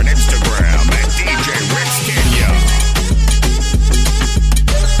 Twitter, and Instagram at DJ Rex Kenya.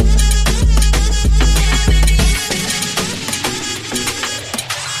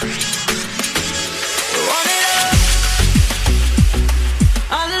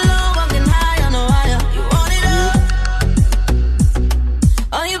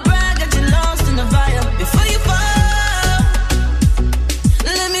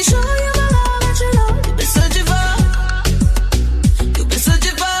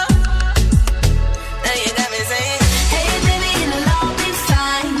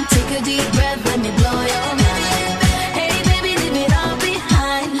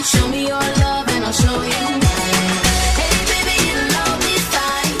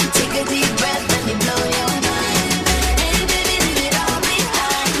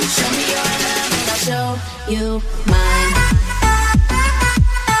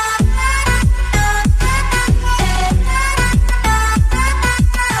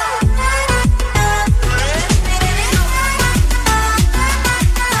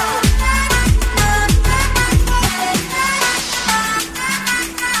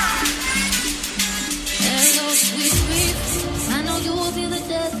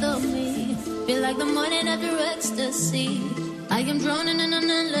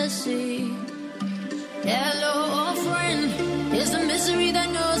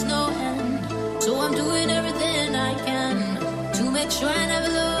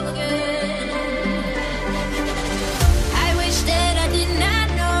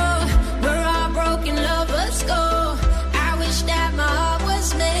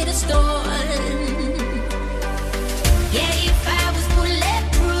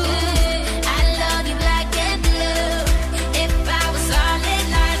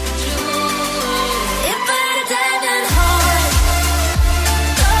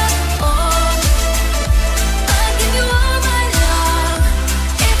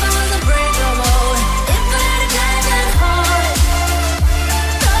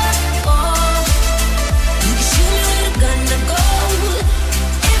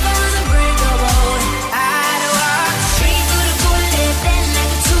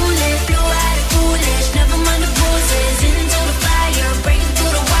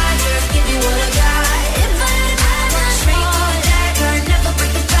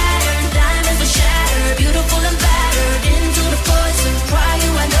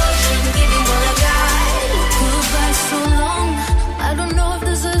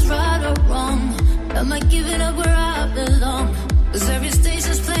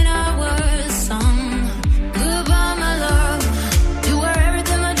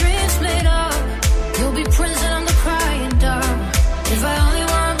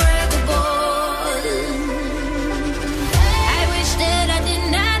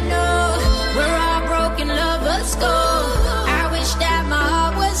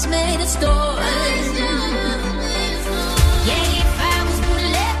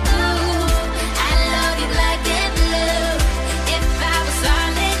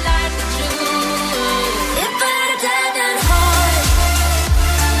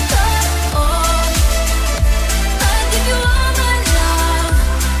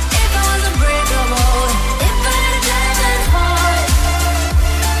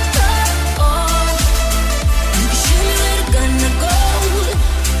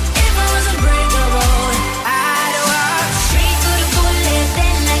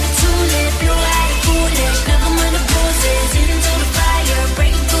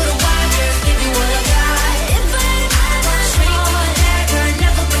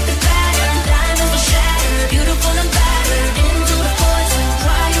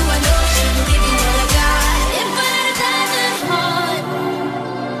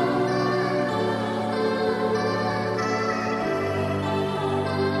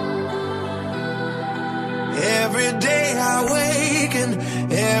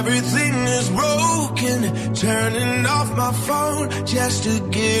 Turning off my phone just to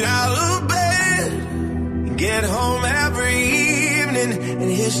get out of bed. Get home every evening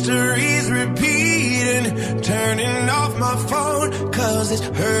and history's repeating. Turning off my phone cause it's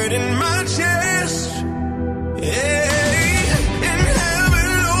hurting my chest. Yeah, and heaven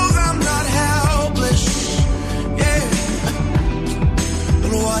knows I'm not helpless. Yeah,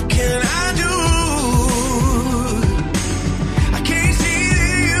 but what can I do?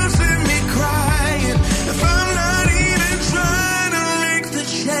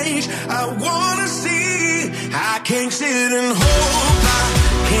 I wanna see. I can't sit and hope. I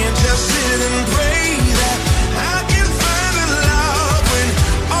can't just sit and pray that I can find the love when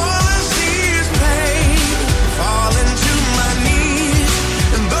all I see is pain. Falling to my knees,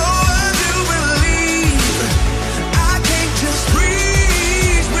 and though I do believe, I can't just breathe.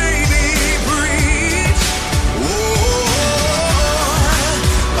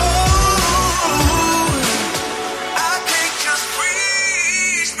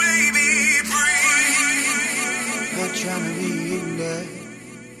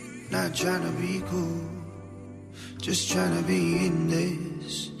 just trying to be in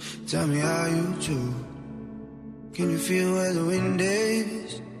this. Tell me how you do. Can you feel where the wind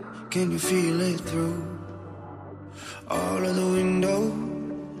is? Can you feel it through all of the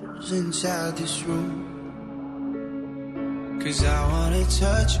windows inside this room? 'Cause I wanna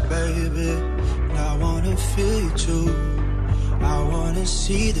touch you, baby, and I wanna feel you too. I wanna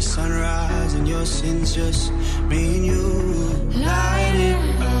see the sunrise and your sins, just me and you. Light it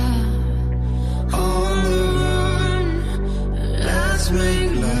up on the run. Let's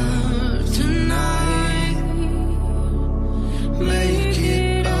make love tonight. Make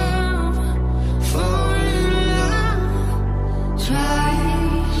it up, fall in love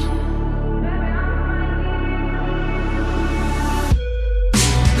twice.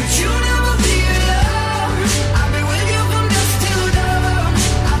 But you never be alone. I'll be with you from dusk till dawn.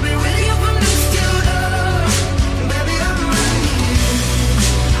 I'll be with you from dusk till dawn. Baby, I'm right here.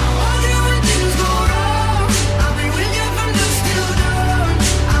 I want you when things go wrong. I'll be with you from dusk till dawn.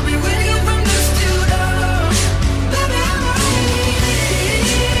 I'll be with you from dusk till dawn. Baby, I'm right here.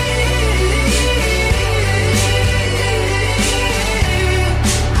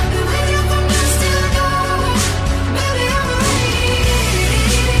 I'll be with you from dusk till dawn. Baby, I'm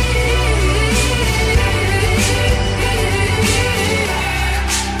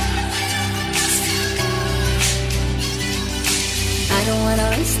I don't wanna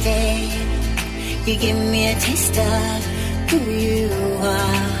waste it. You give me a taste of who you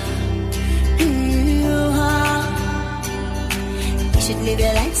are, who you are. You should leave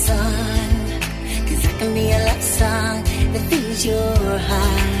your lights on, 'cause I can be a love song that feeds your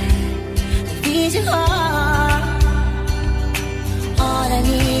heart, that feeds your heart. All I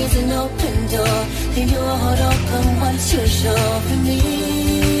need is an open door, and you'll hold open once you're sure for me.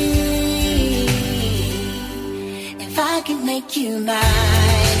 If I can make you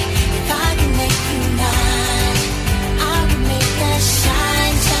mine, if I can make you mine, I can make us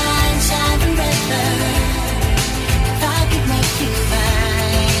shine, shine, shine forever. If I can make you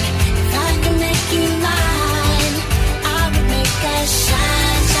mine, if I can make you mine, I can make us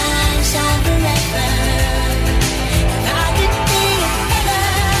shine, shine, shine forever. If I could be your feather,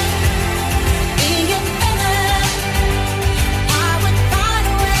 I would find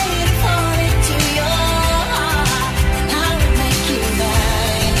a way to fall into your heart. I would make you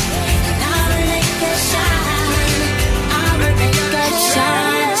mine, and I would make us shine. I would make us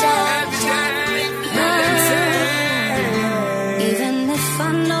shine, shine, shine. Even if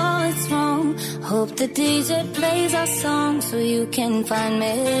I know it's wrong, hope the DJ plays our song so you can find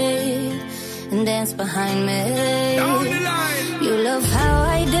me and dance behind me. You love how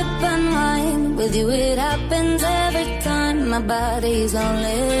I dip and wine. With you it happens every time. My body's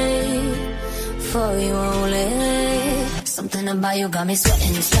only for you only. Something about you got me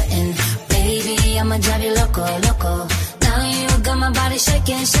sweating, sweating. Baby, I'ma drive you loco, loco. Now you got my body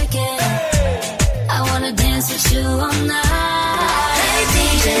shaking, shaking. I wanna dance with you all night. Hey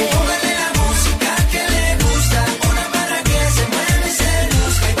DJ, póngale la música que le gusta. Una para que se mueve y se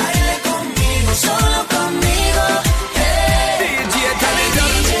luzca y baile conmigo, solo conmigo. Hey DJ,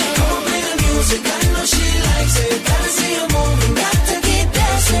 come on, play the music. I know she likes it. Gotta see you moving, got to keep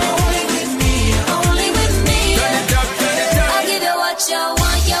dancing. Only with me, only with me. I'll give you what you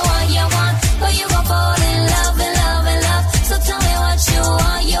want, you want, you want. But you gon' fall in love, in love, in love. So tell me what you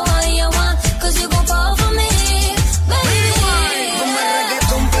want, you want, you want. 'Cause you gon' fall for me, baby. Como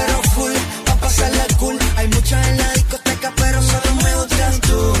reggaetón pero full, pa' pasarla cool. Hay muchas en la discoteca pero solo me gustas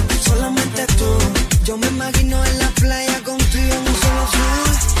tú, solamente tú. Yo me imagino en la playa contigo en un solo azul.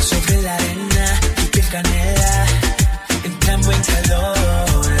 Sobre la arena, tu piel canela, entramos en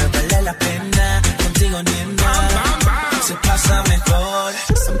calor, vale la pena. Contigo nena, se pasa mejor.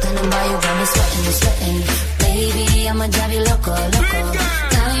 Something about you got me sweating, sweating. Baby, I'ma drive you loco, loco.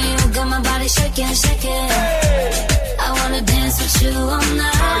 Now you got my body shaking, shaking. I wanna dance with you all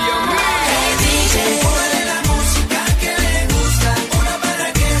night. Hey DJ, Póngale la música que le gusta. Una para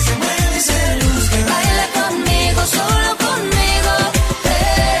que se mueve y se luzca. baila conmigo, solo conmigo.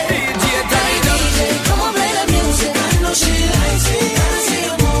 Hey DJ, come on, play the music. I know she likes it. Gotta see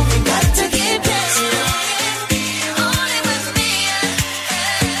you moving, got to keep dancing. Only with me.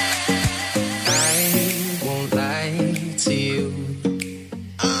 I won't lie to you.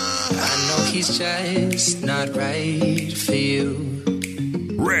 I know he's just not right for you.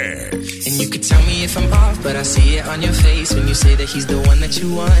 Red. And you could tell me if I'm off, but I see it on your face when you say that he's the one that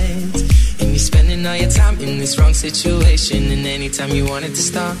you want. And you're spending all your time in this wrong situation, and anytime you want it to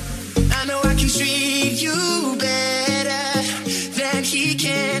stop. I know I can treat you better than he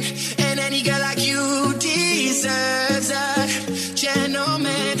can, and any girl like you deserves a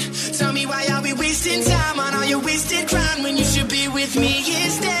gentleman. Tell me why are we wasting time on all your wasted wasted crying when you should be with me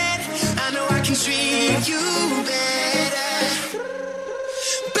instead. I know I can treat you better,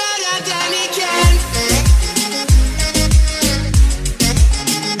 better than he can.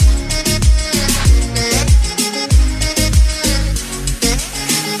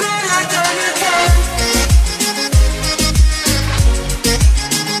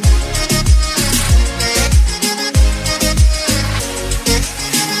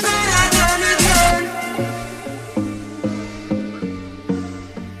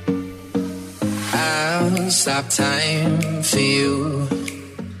 Stop time for you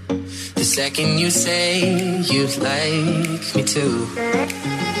the second you say you'd like me to.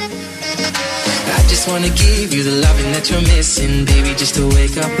 I just wanna give you the loving that you're missing, baby, just to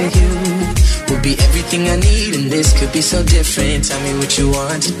wake up with you will be everything I need, and this could be so different. Tell me what you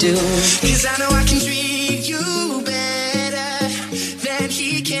want to do, 'cause I know I can treat you better than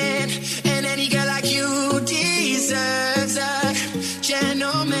he can, and any girl like you deserves a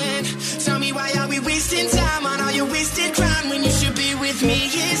gentleman. Tell me, why are we wasting time on all your wasted crime when you should be with me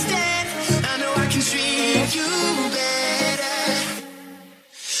instead? I know I can treat you better,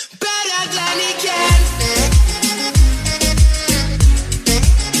 better than he can.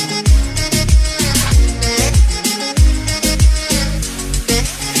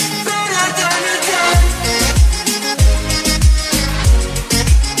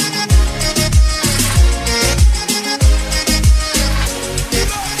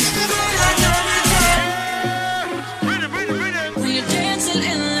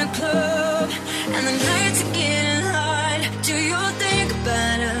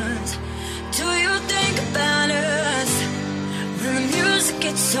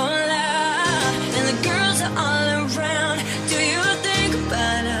 So loud, and the girls are all around. Do you think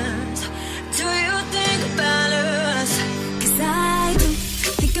about us? Do you think about us? 'Cause I do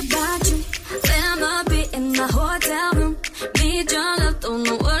think about you when I'm up in my hotel room. Need your love, don't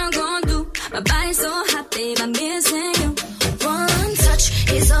know what I'm gonna do. My body's so hot, babe, I'm missing you. One touch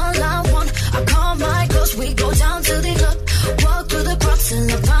is all I want. I call my clothes, we go down to the club. Walk through the crowd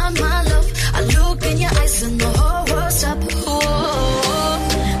till I find my love. I look in your eyes and the whole world's up.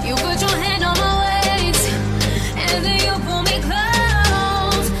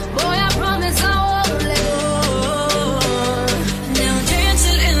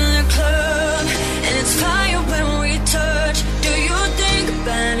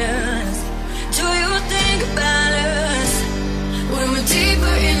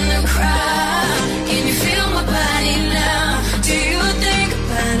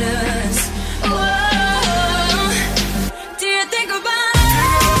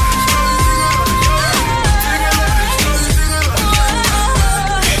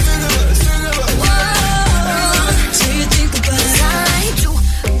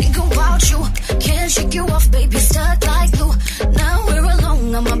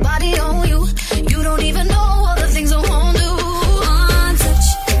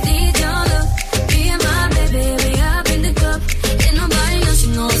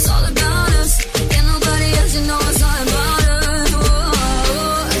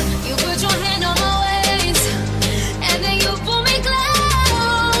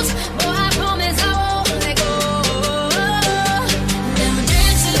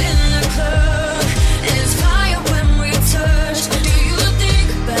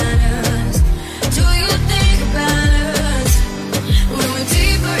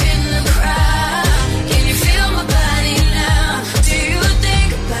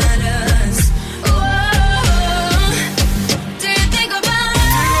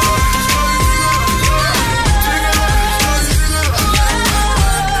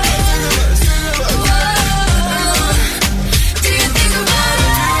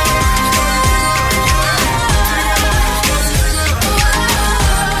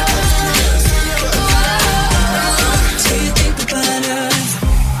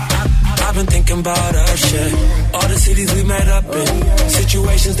 About our shit, all the cities we met up in,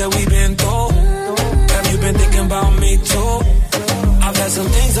 situations that we've been through. Have you been thinking about me too? I've had some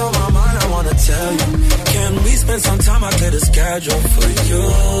things on my mind I wanna tell you. Can we spend some time? I clear the schedule for you.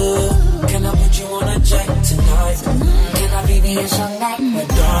 Can I put you on a jet tonight? Can I be the all night with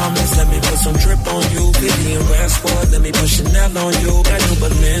diamonds? Let me put some drip on you. Vivian Westwood, let me put Chanel on you. Got you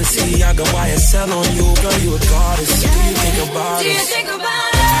Balenciaga, YSL on you. Girl, you a goddess. Do you think about it? Do you think about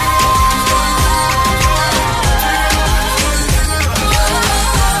it?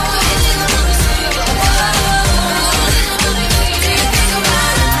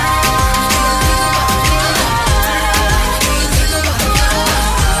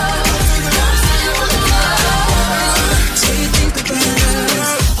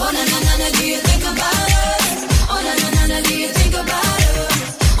 Oh,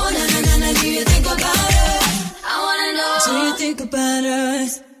 think about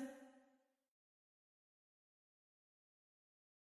us.